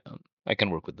that. I can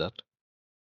work with that.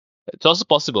 It's also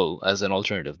possible as an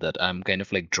alternative that I'm kind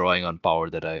of like drawing on power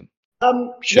that I Yeah,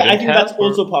 I shouldn't think that's have, or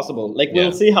also possible. Like,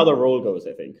 we'll yeah, see how the roll goes,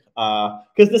 I think.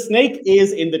 Because the snake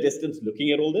is in the distance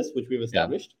looking at all this, which we've yeah.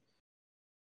 established.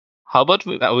 How about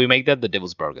we make that the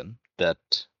devil's bargain?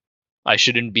 That I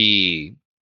shouldn't be.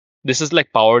 This is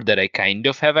like power that I kind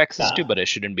of have access to, Yeah, but I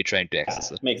shouldn't be trying to yeah,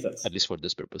 access it, makes sense. at least for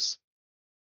this purpose.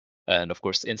 And of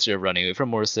course, instead of running away from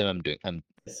Morrison, I'm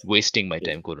Yes, wasting my yes.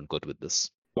 time, quote unquote, with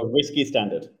this A risky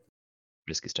standard.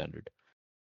 risky standard.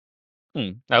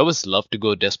 I always love to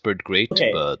go desperate great,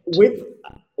 Okay, but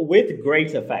with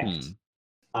great effect,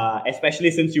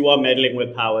 especially since you are meddling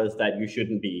with powers that you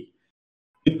shouldn't be.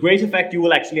 With great effect, you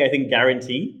will actually, I think,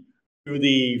 guarantee through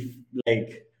the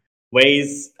like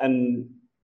ways and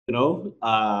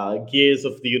gears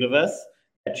of the universe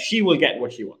that she will get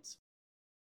what she wants.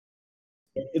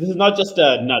 This is not just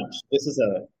a nudge. This is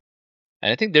a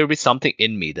and I think there'll be something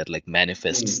in me that like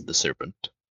manifests hmm. the serpent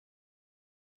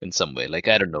in some way. Like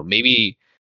I don't know, maybe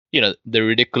the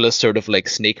ridiculous sort of like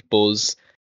snake pose.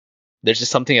 There's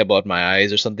just something about my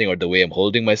eyes or something, or the way I'm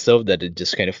holding myself, that it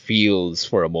just kind of feels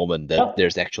for a moment that Yeah,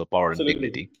 there's actual power and absolutely.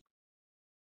 dignity.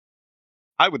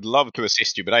 I would love to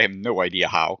assist you, but I have no idea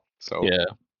how. So Yeah,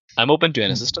 I'm open to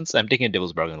an assistance. I'm taking a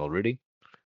devil's bargain already.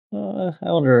 I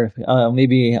wonder if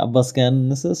maybe Abbas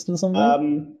can assist in some way.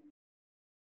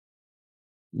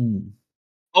 Um,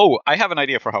 oh, I have an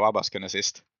idea for how Abbas can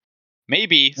assist.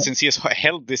 Maybe since he has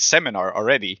held this seminar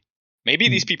already, maybe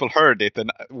these people heard it,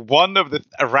 and one of the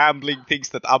rambling things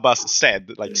that Abbas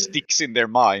said like sticks in their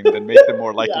mind and make them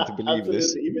more likely yeah, to believe this.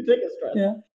 absolutely. Even take a stress.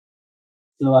 Yeah.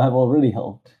 So I have already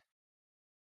helped.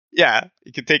 Yeah,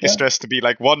 you can take a Yeah. stress to be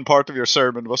like one part of your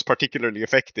sermon was particularly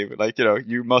effective. Like,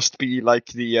 you must be like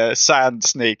the sand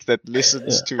snake that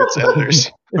listens to its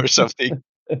elders or something.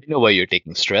 You know why you're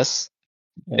taking stress?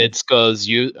 Yeah. It's because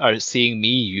you are seeing me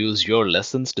use your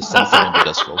lessons to send someone to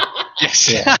Dustfall. Yes.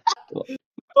 Yeah.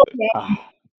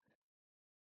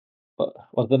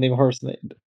 What's the name of her snake?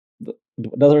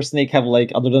 Does her snake have,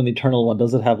 like, other than the eternal one?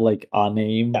 Does it have like a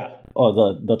name? Yeah.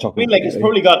 Oh, the I chocolate. mean, like, lady, it's right?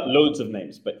 probably got loads of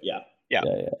names, but yeah. Yeah.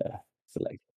 So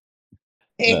like,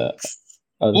 X.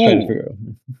 I was trying to Ooh, figure out.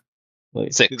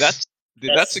 Like, 6. That's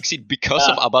Did that succeed because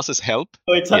of Abbas's help?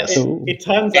 So Yes. it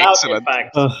turns out, in Excellent.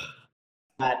 fact,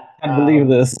 that I can't believe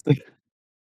this.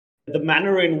 the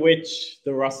manner in which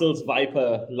the Russell's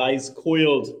viper lies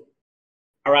coiled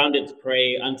around its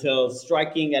prey until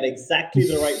striking at exactly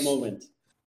the right moment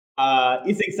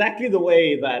is exactly the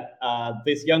way that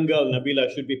this young girl,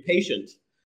 Nabila, should be patient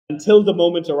until the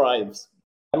moment arrives,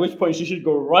 at which point she should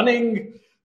go running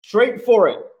straight for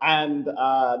it. And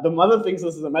the mother thinks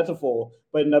this is a metaphor,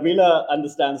 but Nabila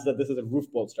understands that this is a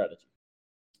roof ball strategy.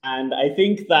 And I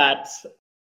think that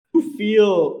you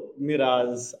feel,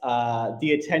 Miraz,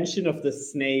 the attention of the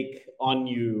snake on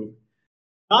you,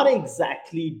 not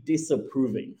exactly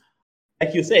disapproving.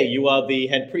 Like you say, you are the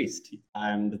head priest,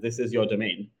 and this is your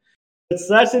domain. But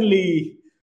certainly,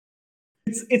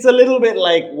 it's a little bit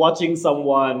like watching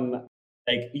someone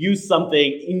like use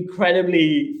something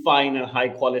incredibly fine and high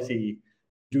quality,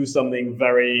 do something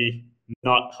very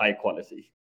not high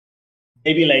quality.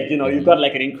 Maybe like, you've got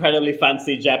like an incredibly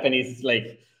fancy Japanese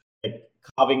like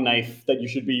carving knife that you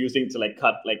should be using to like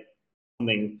cut like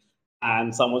something,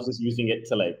 and someone's just using it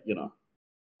to like,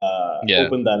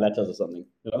 open their letters or something,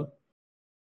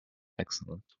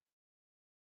 Excellent.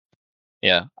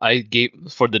 Yeah, I gave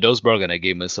for the dose bargain. I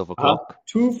gave myself a clock.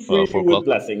 2 free for with clock.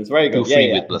 blessings. Very good. 2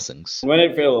 free with blessings. When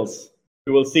it fills,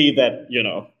 you will see that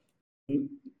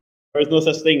there is no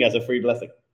such thing as a free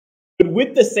blessing. But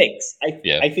with the 6,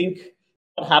 I think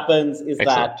what happens is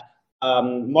that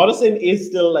Morrison is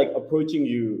still like approaching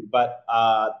you, but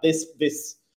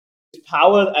this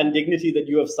power and dignity that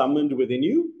you have summoned within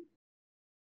you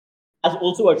has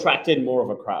also attracted more of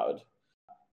a crowd.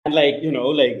 And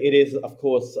it is, of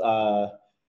course,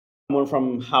 someone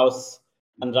from House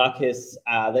Andrakis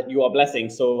that you are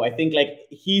blessing. So I think like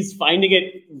he's finding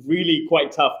it really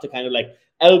quite tough to kind of like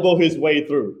elbow his way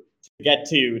through to get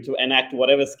to you to enact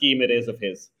whatever scheme it is of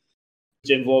his,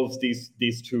 which involves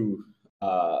these 2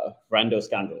 rando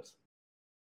scoundrels.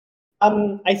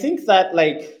 I think that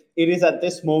like it is at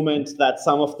this moment that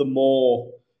some of the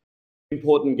more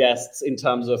important guests in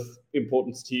terms of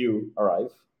importance to you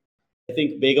arrive. I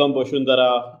think Begum,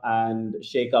 Bashundhara, and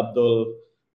Sheikh Abdul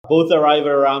both arrive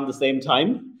around the same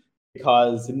time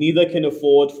because neither can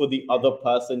afford for the other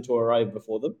person to arrive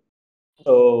before them.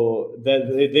 So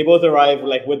they both arrive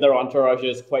like with their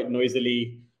entourages quite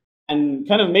noisily and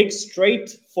kind of make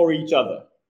straight for each other,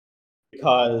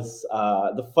 because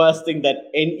the first thing that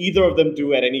either of them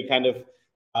do at any kind of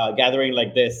gathering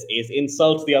like this is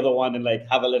insult the other one and like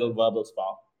have a little verbal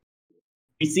spar.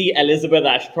 We see Elizabeth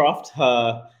Ashcroft,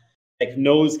 her like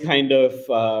nose kind of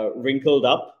wrinkled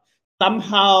up,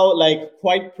 somehow like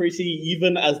quite pretty,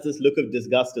 even as this look of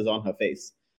disgust is on her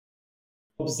face.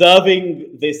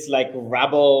 Observing this like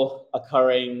rabble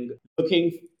occurring,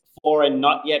 looking for and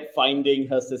not yet finding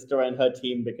her sister and her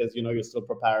team because you're still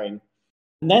preparing.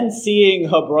 And then seeing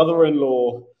her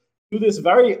brother-in-law do this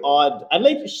very odd, and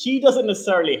like she doesn't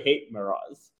necessarily hate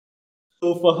Miraz.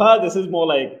 So for her, this is more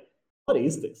like, what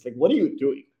is this? Like, what are you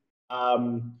doing?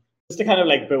 Just a kind of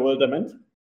like bewilderment.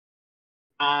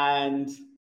 And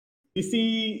we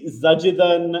see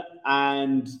Zajidan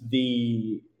and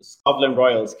the Scotland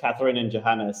Royals, Catherine and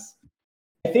Johannes,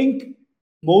 I think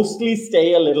mostly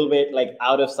stay a little bit like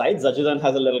out of sight. Zajidan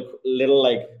has a little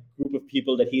like group of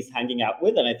people that he's hanging out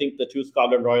with, and I think the 2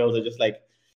 Scotland Royals are just like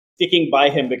sticking by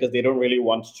him because they don't really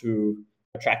want to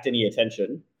attract any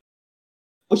attention,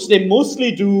 which they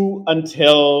mostly do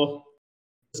until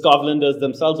the Scotlanders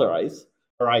themselves arrive.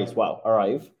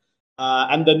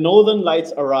 And the Northern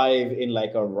Lights arrive in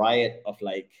like a riot of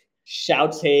like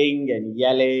shouting and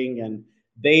yelling, and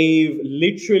they've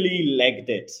literally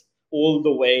legged it all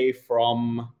the way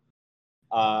from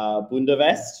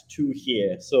Bundavest to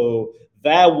here. So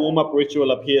their warm-up ritual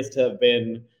appears to have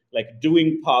been like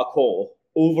doing parkour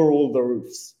over all the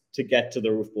roofs to get to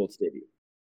the roof ball stadium.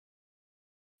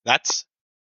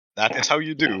 That is how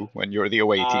you do when you're the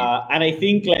away team. And I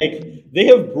think like they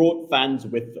have brought fans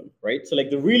with them, right? So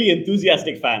like the really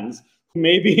enthusiastic fans who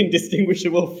may be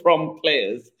indistinguishable from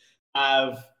players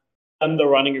have done the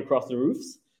running across the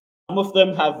roofs. Some of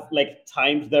them have like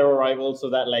timed their arrival so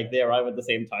that like they arrive at the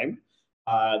same time,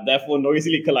 therefore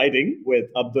noisily colliding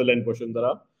with Abdul and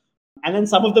Bashundhara. And then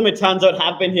some of them, it turns out,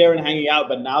 have been here and hanging out,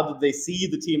 but now that they see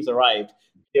the teams arrived,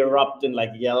 they erupt in like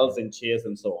yells and cheers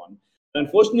and so on.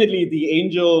 Unfortunately, the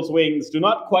Angels' wings do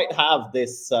not quite have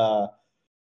this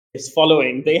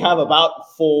following. They have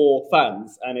about 4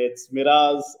 fans, and it's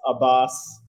Miraz,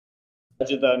 Abbas,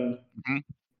 Ajidan,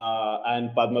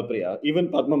 and Padma Priya. Even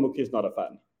Padma Mukhi is not a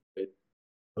fan. Right?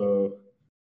 So,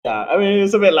 yeah, I mean,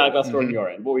 it's a bit lackluster on your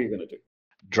end. What were you going to do?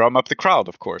 Drum up the crowd,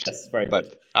 of course. Yes, very but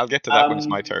good. I'll get to that when it's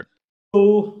my turn.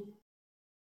 So,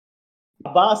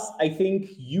 Abbas, I think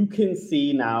you can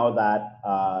see now that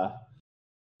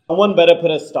someone better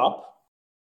put a stop.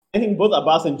 I think both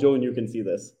Abbas and Joan, you can see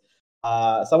this.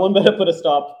 Someone better put a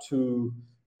stop to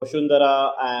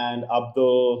Bashundhara and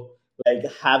Abdul like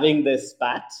having this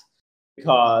spat,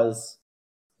 because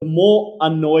the more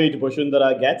annoyed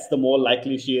Bashundhara gets, the more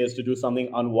likely she is to do something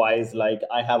unwise, like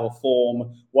I have a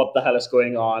form. What the hell is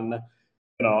going on?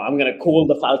 I'm gonna call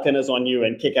the falconers on you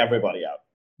and kick everybody out.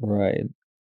 Right.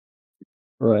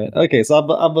 Right. Okay. So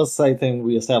Abbas, I think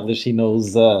we established he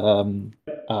knows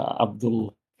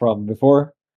Abdul from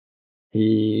before.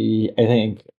 I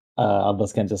think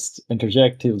Abbas can just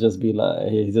interject. He'll just be like,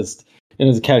 he just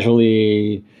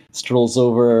casually strolls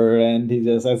over, and he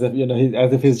just as if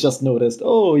as if he's just noticed.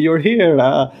 Oh, you're here,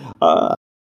 Abdul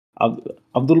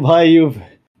Bhai.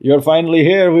 You're finally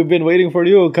here. We've been waiting for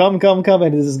you. Come, come, come!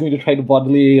 And he's just going to try to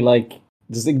bodily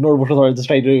just ignore Bashundhara, just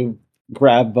try to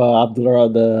grab Abdul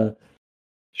around the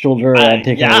shoulder and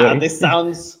take him away. This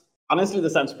sounds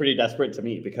pretty desperate to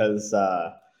me, because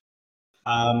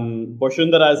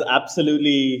Bashundhara is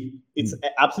it's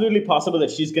absolutely possible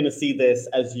that she's going to see this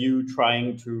as you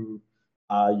trying to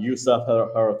usurp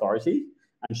her authority,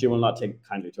 and she will not take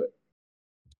kindly to it.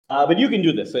 But you can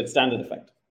do this, so it's standard effect.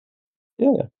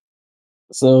 Yeah.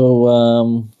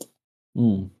 So,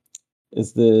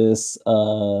 is this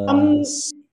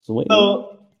sway?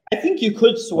 So I think you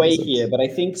could sway here, but I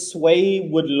think sway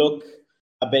would look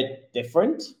a bit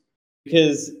different,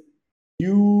 because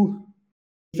if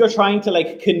you're trying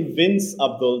to convince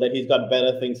Abdul that he's got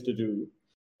better things to do,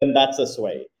 then that's a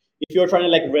sway. If you're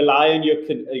trying to rely on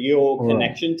your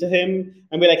connection to him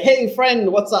and be like, "Hey,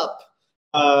 friend, what's up?"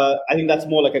 I think that's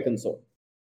more like a console.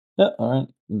 Yeah. All right.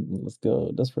 Let's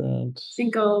go. Desperate. I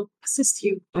think I'll assist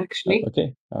you, actually.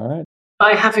 Okay. All right.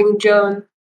 By having Joan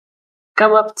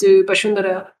come up to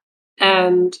Bashundhara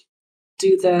and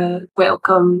do the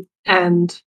welcome,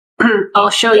 and I'll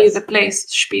show you the place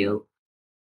spiel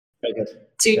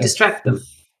to distract them.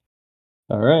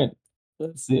 All right.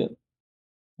 Let's see it.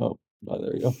 Oh,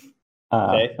 there we go.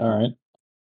 Okay. All right.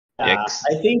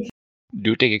 I think.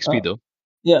 Do take XP though.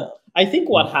 Yeah. I think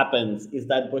what happens is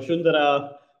that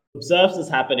Bashundhara observes this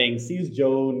happening, sees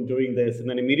Joan doing this, and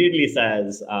then immediately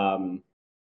says, "Oh,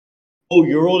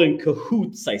 you're all in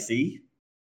cahoots, I see.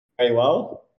 Very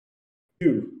well.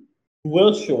 You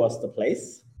will show us the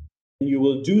place, and you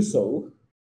will do so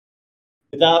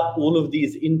without all of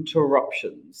these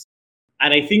interruptions."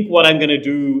 And I think what I'm going to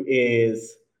do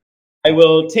is I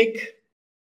will take...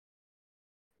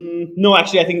 No,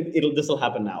 actually, I think this will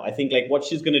happen now. I think what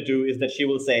she's going to do is that she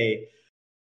will say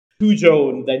to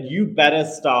Joan that you better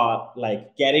start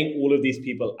getting all of these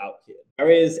people out here. There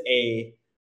is a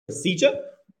procedure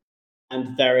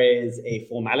and there is a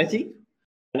formality.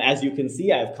 And as you can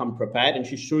see, I've come prepared, and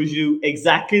she shows you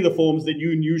exactly the forms that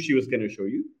you knew she was going to show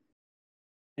you.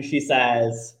 And she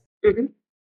says,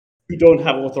 You don't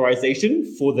have authorization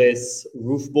for this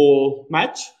roof ball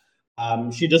match.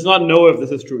 She does not know if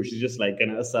this is true. She's just going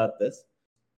to assert this.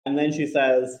 And then she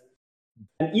says,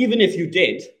 and even if you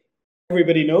did,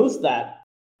 everybody knows that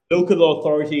local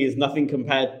authority is nothing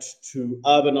compared to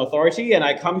urban authority. And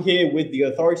I come here with the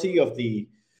authority of the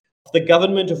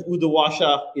government of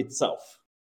Uduwasha itself.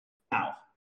 Now,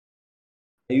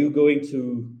 are you going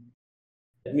to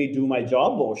let me do my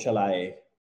job, or shall I?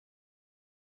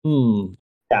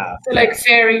 Yeah. So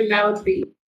very loudly.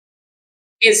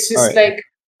 It's just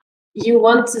you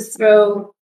want to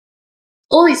throw...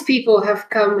 All these people have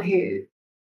come here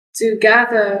to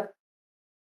gather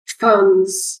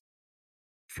funds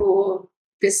for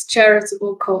this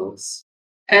charitable cause,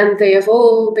 and they have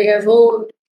all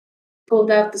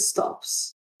pulled out the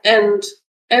stops. And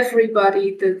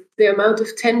everybody, the amount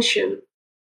of tension,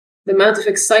 the amount of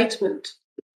excitement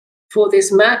for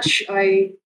this match,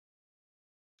 I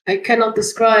cannot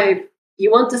describe.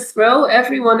 You want to throw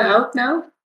everyone out now?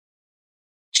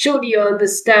 Surely you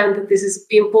understand that this is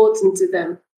important to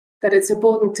them, that it's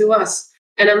important to us.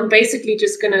 And I'm basically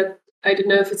just gonna, I don't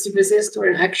know if it's a resist or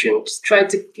an action, just try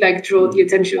to draw the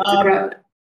attention of the crowd.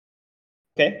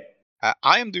 Okay.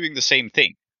 I am doing the same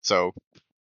thing, so...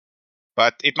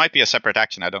 But it might be a separate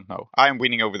action, I don't know. I am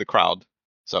winning over the crowd,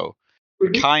 so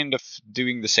kind of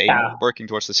doing the same, working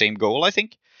towards the same goal, I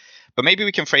think. But maybe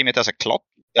we can frame it as a clock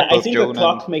that both Joan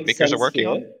and Vickers are working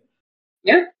on.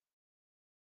 Yeah.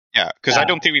 Yeah, because I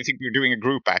don't think we're doing a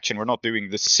group action. We're not doing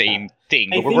the same thing,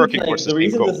 but we're working towards the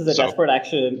same goal. The reason this is a desperate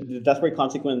action, the desperate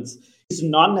consequence, is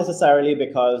not necessarily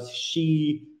because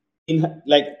she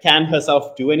can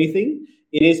herself do anything.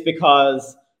 It is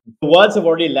because the words have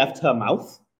already left her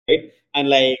mouth, right? And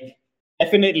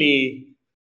definitely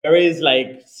there is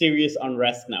like serious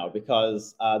unrest now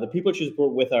because the people she's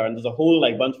brought with her, and there's a whole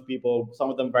like bunch of people, some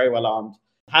of them very well armed,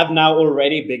 have now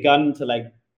already begun to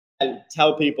like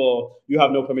tell people you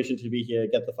have no permission to be here,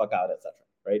 get the fuck out, etc.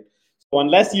 Right? So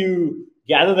unless you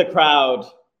gather the crowd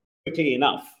quickly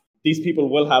enough, these people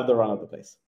will have the run of the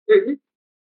place. Mhm.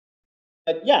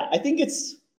 But yeah, I think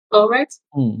it's All right.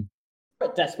 a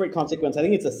desperate consequence. I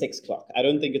think it's a 6 o'clock. I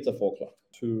don't think it's a 4 o'clock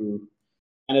to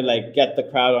kind of like get the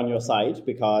crowd on your side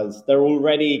because they're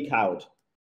already cowed,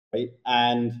 right?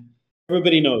 And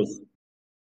everybody knows.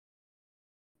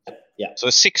 Yeah. So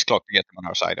 6 o'clock to get them on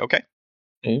our side. Okay.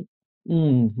 Okay.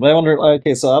 But I wonder.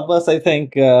 Okay, so Abbas, I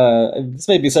think this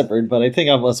may be separate, but I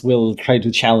think Abbas will try to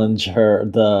challenge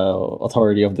the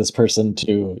authority of this person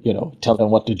to, tell them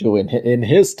what to do in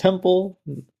his temple.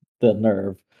 The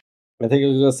nerve. I think it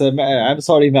was say, I'm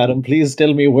sorry, madam. Please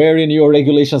tell me where in your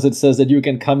regulations it says that you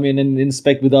can come in and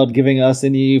inspect without giving us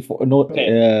any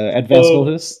advance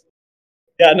notice.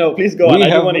 Yeah, no, please go on. I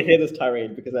do want to hear this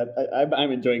tirade because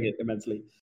I'm enjoying it immensely.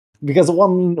 Because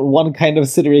one kind of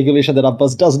city regulation that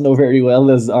Abbas doesn't know very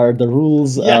well are the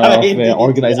rules of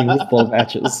organizing football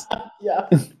matches. Yeah.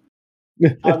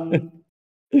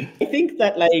 I think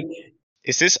that like.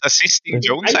 Is this assisting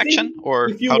Jones action, or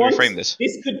how do we frame this?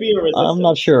 This could be a resistance. I'm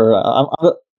not sure.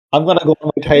 I'm gonna go on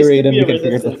my tirade and we can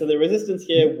figure it out. So the resistance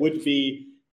here would be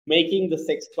making the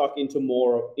 6 o'clock into a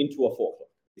 4 o'clock,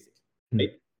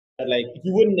 right? But like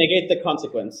you wouldn't negate the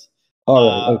consequence. All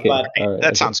right. Okay. But all right,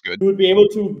 that sounds good. You would be able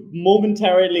to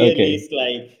momentarily at least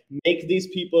like make these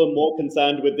people more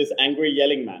concerned with this angry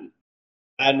yelling man,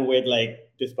 and with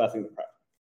like dispersing the crowd.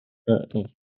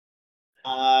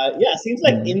 Yeah, seems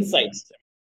like insight.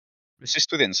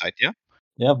 Resist with insight, yeah.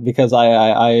 Yeah, because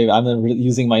I'm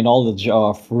using my knowledge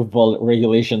of roof ball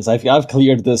regulations. I've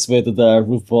cleared this with the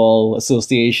Roof Ball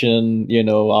Association.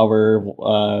 Our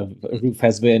roof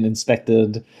has been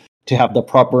inspected to have the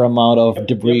proper amount of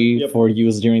debris for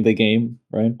use during the game,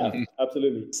 right? Yeah,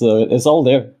 absolutely. So it's all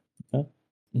there. Yeah.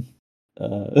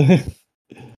 Oh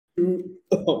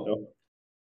no.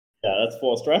 Yeah, that's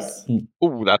 4 stress.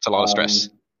 Ooh, that's a lot of stress.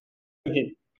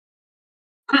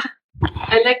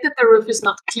 I like that the roof is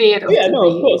not cleared of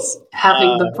of course.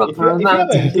 having the proper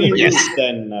amount of debris. Yes,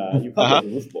 then you can't get a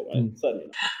roof ball, right? Certainly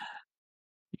not.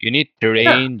 You need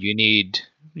terrain. You need,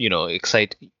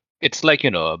 excite. It's like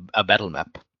a battle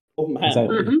map. Oh man,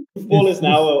 roof ball is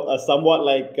now a somewhat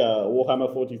like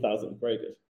Warhammer 40,000. Very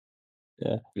good.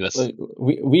 Yeah. Yes.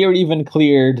 We are even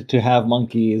cleared to have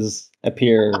monkeys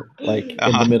appear like in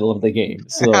the middle of the game.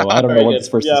 So I don't know what this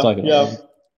person's talking about.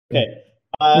 Okay.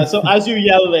 So as you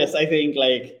yell this, I think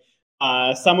like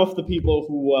some of the people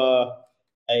who were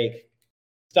like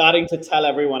starting to tell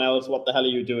everyone else what the hell are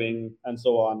you doing and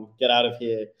so on, get out of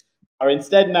here, are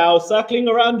instead now circling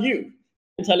around you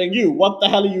and telling you what the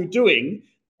hell are you doing,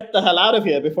 get the hell out of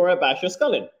here before I bash your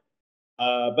skull in.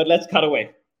 But let's cut away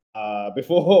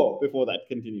before that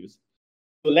continues.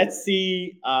 So let's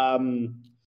see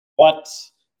what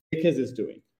Vickers is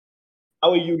doing.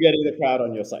 How are you getting the crowd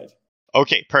on your side?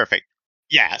 Okay, perfect.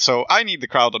 Yeah, so I need the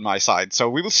crowd on my side. So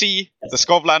we will see the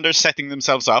Skovlanders setting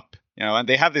themselves up, and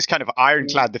they have this kind of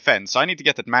ironclad defense. So I need to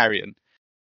get at Marion.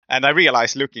 And I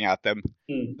realize looking at them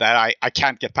that I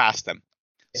can't get past them.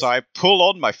 So I pull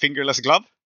on my fingerless glove.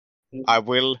 I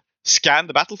will scan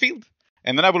the battlefield.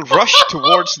 And then I will rush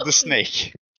towards the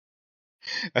snake.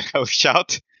 And I will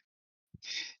shout,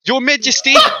 "Your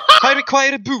Majesty, I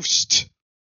require a boost."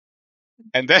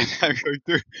 And then I'm going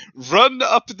to run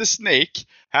up the snake,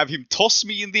 have him toss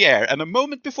me in the air, and a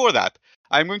moment before that,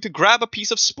 I'm going to grab a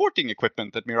piece of sporting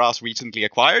equipment that Miraz recently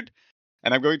acquired,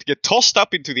 and I'm going to get tossed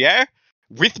up into the air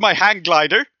with my hang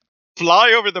glider,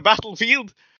 fly over the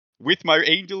battlefield with my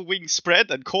angel wings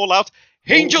spread, and call out,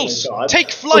 "Angels,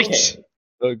 take flight!" Okay.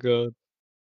 Oh god.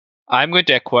 I'm going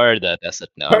to acquire that asset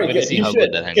now. Very I'm going to good. see You how should,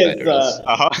 good that hang glider is.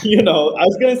 I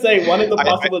was going to say one of the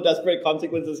possible desperate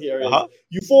consequences here is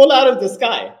you fall out of the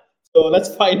sky. So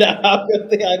let's find out how good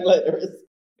the hang glider is.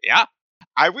 Yeah.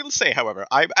 I will say, however,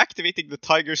 I'm activating the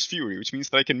Tiger's Fury, which means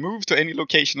that I can move to any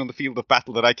location on the field of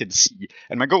battle that I can see.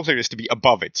 And my goal here is to be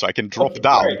above it, so I can drop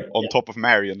down on top of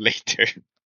Marion later.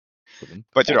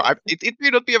 But, it may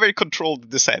not be a very controlled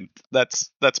descent.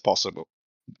 That's possible.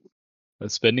 I'm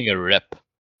spending a rep.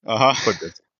 For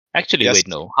this. Actually, Yes. wait,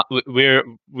 no.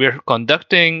 We're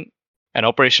conducting an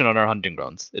operation on our hunting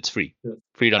grounds. It's free.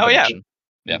 Free run connection.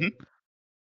 Yeah.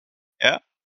 Yeah.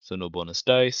 So no bonus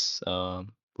dice.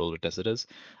 Roll it as it is.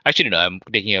 Actually, no.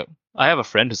 I have a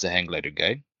friend who's a hang glider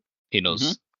guy. He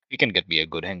knows. He can get me a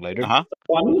good hang glider. 1,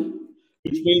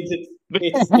 which means it's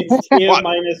tier One.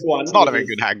 -1. It's not a very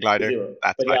good hang glider. 0.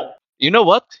 That's But right. yeah. You know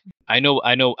what? I know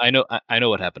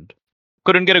what happened.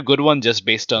 Couldn't get a good one just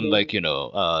based on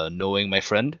knowing my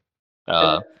friend.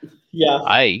 Yeah.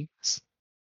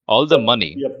 All the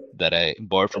money Yep. that I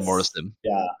borrowed from Yes. Morrison,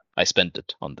 Yeah. I spent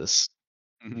it on this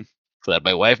Mhm. so that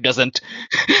my wife doesn't.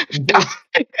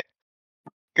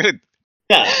 Good.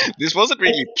 Yeah. This wasn't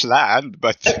really planned,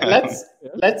 but Let's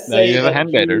Now you say have a that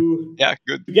hand glider. you yeah,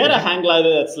 good. get a hang glider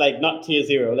that's like not tier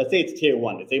 0. Let's say it's tier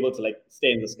 1. It's able to like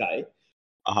stay in the sky.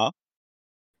 Uh-huh.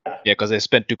 Yeah, because I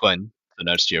spent 2 coin, so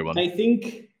now it's tier 1. I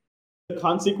think the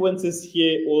consequences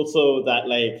here also that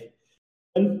like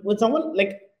when someone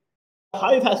like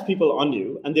Hive has people on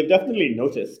you, and they've definitely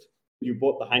noticed you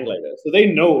bought the hang glider, so they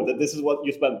know that this is what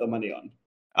you spent the money on.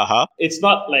 Uh-huh. It's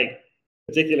not like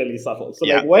particularly subtle. So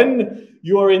Yeah. like when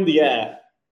you are in the air,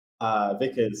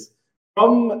 Vickers,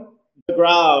 from the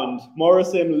ground,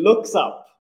 Morrison looks up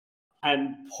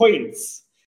and points,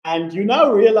 and you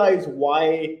now realize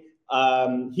why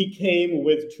he came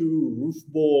with 2 roof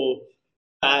ball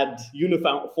clad,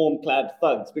 uniform clad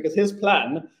thugs, because his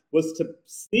plan was to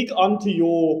sneak onto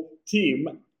your team,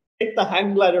 take the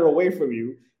hang glider away from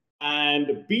you,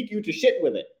 and beat you to shit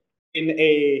with it in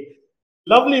a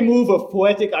lovely move of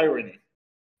poetic irony.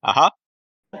 Uh-huh.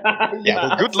 Yeah,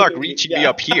 well, good luck absolutely. reaching me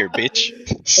up here, bitch.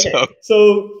 Okay,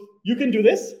 so you can do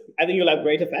this. I think you'll have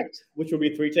great effect, which will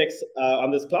be 3 ticks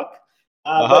on this clock.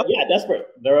 But yeah, desperate.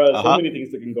 There are so many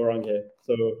things that can go wrong here.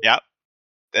 So yeah,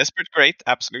 desperate, great,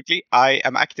 absolutely. I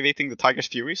am activating the Tiger's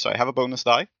Fury, so I have a bonus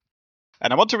die.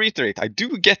 And I want to reiterate, I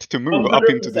do get to move up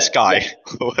into the 100%, sky,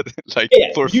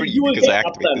 yeah. for free You will because I get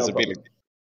up activate there, this no ability. problem.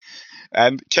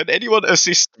 And can anyone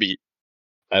assist me?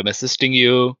 I'm assisting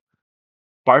you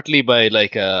partly by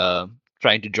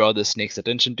trying to draw the snake's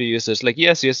attention to you. So it's like,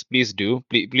 yes, please do.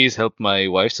 Please help my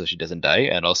wife so she doesn't die.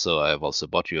 And also, I've also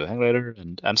bought you a hang glider,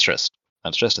 and I'm stressed.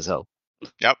 I'm stressed as hell.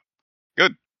 Yep,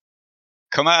 good.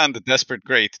 Command, desperate,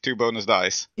 great, 2 bonus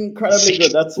dice. Incredibly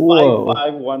good. That's Whoa.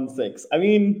 5516. I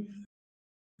mean,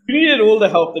 you needed all the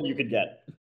help that you could get.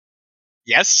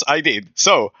 Yes, I did.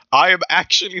 So I am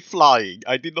actually flying.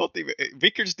 I did not even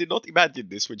Vickers did not imagine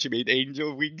this when she made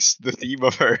Angel Wings the theme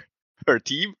of her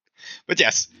team. But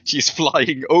yes, she's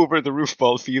flying over the roof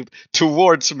ball field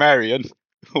towards Marion,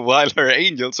 while her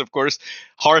angels, of course,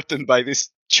 heartened by this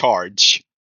charge.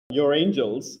 Your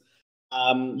angels,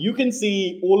 you can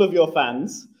see all of your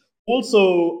fans,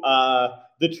 also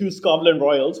the 2 Scotland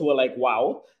Royals who are like,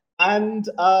 wow, and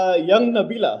young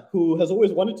Nabila, who has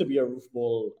always wanted to be a roof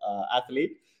ball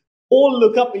athlete, all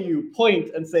look up at you, point,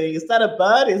 and say, is that a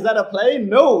bird? Is that a plane?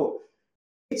 No,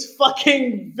 it's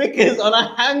fucking Vickers on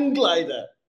a hang glider.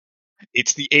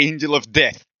 It's the angel of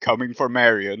death coming for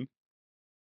Marion.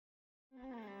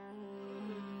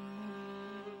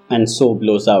 And so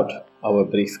blows out our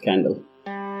brief candle.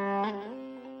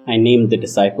 I named the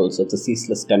disciples of the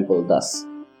ceaseless temple thus,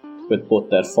 with both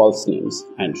their false names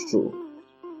and true.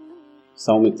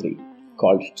 Saumitri,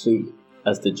 called Tree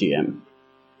as the GM.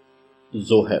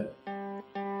 Zoheb,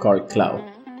 called Clow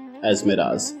as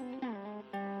Miraz.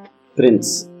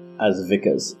 Prince as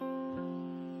Vickers.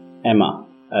 Emma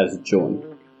as Joan.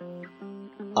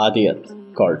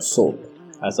 Adiyat, called Soap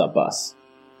as Abbas.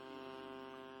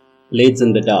 Blades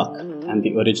in the Dark and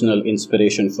the original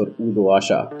inspiration for Udo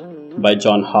Asha by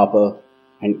John Harper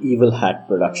and Evil Hat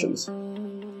Productions.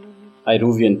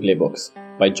 Iruvian Playbooks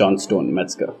by John Stone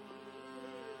Metzger.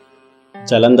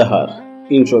 Jalandhar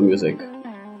intro music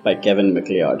by Kevin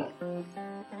MacLeod.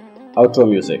 Outro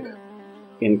music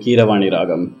in Keeravani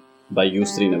Ragam by U.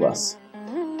 Srinivas.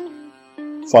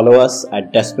 Follow us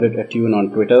at Desperate Attune on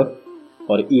Twitter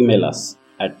or email us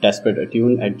at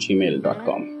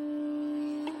desperateattune@gmail.com.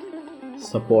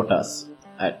 Support us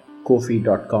at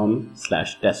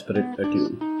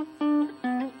ko-fi.com/desperateattune.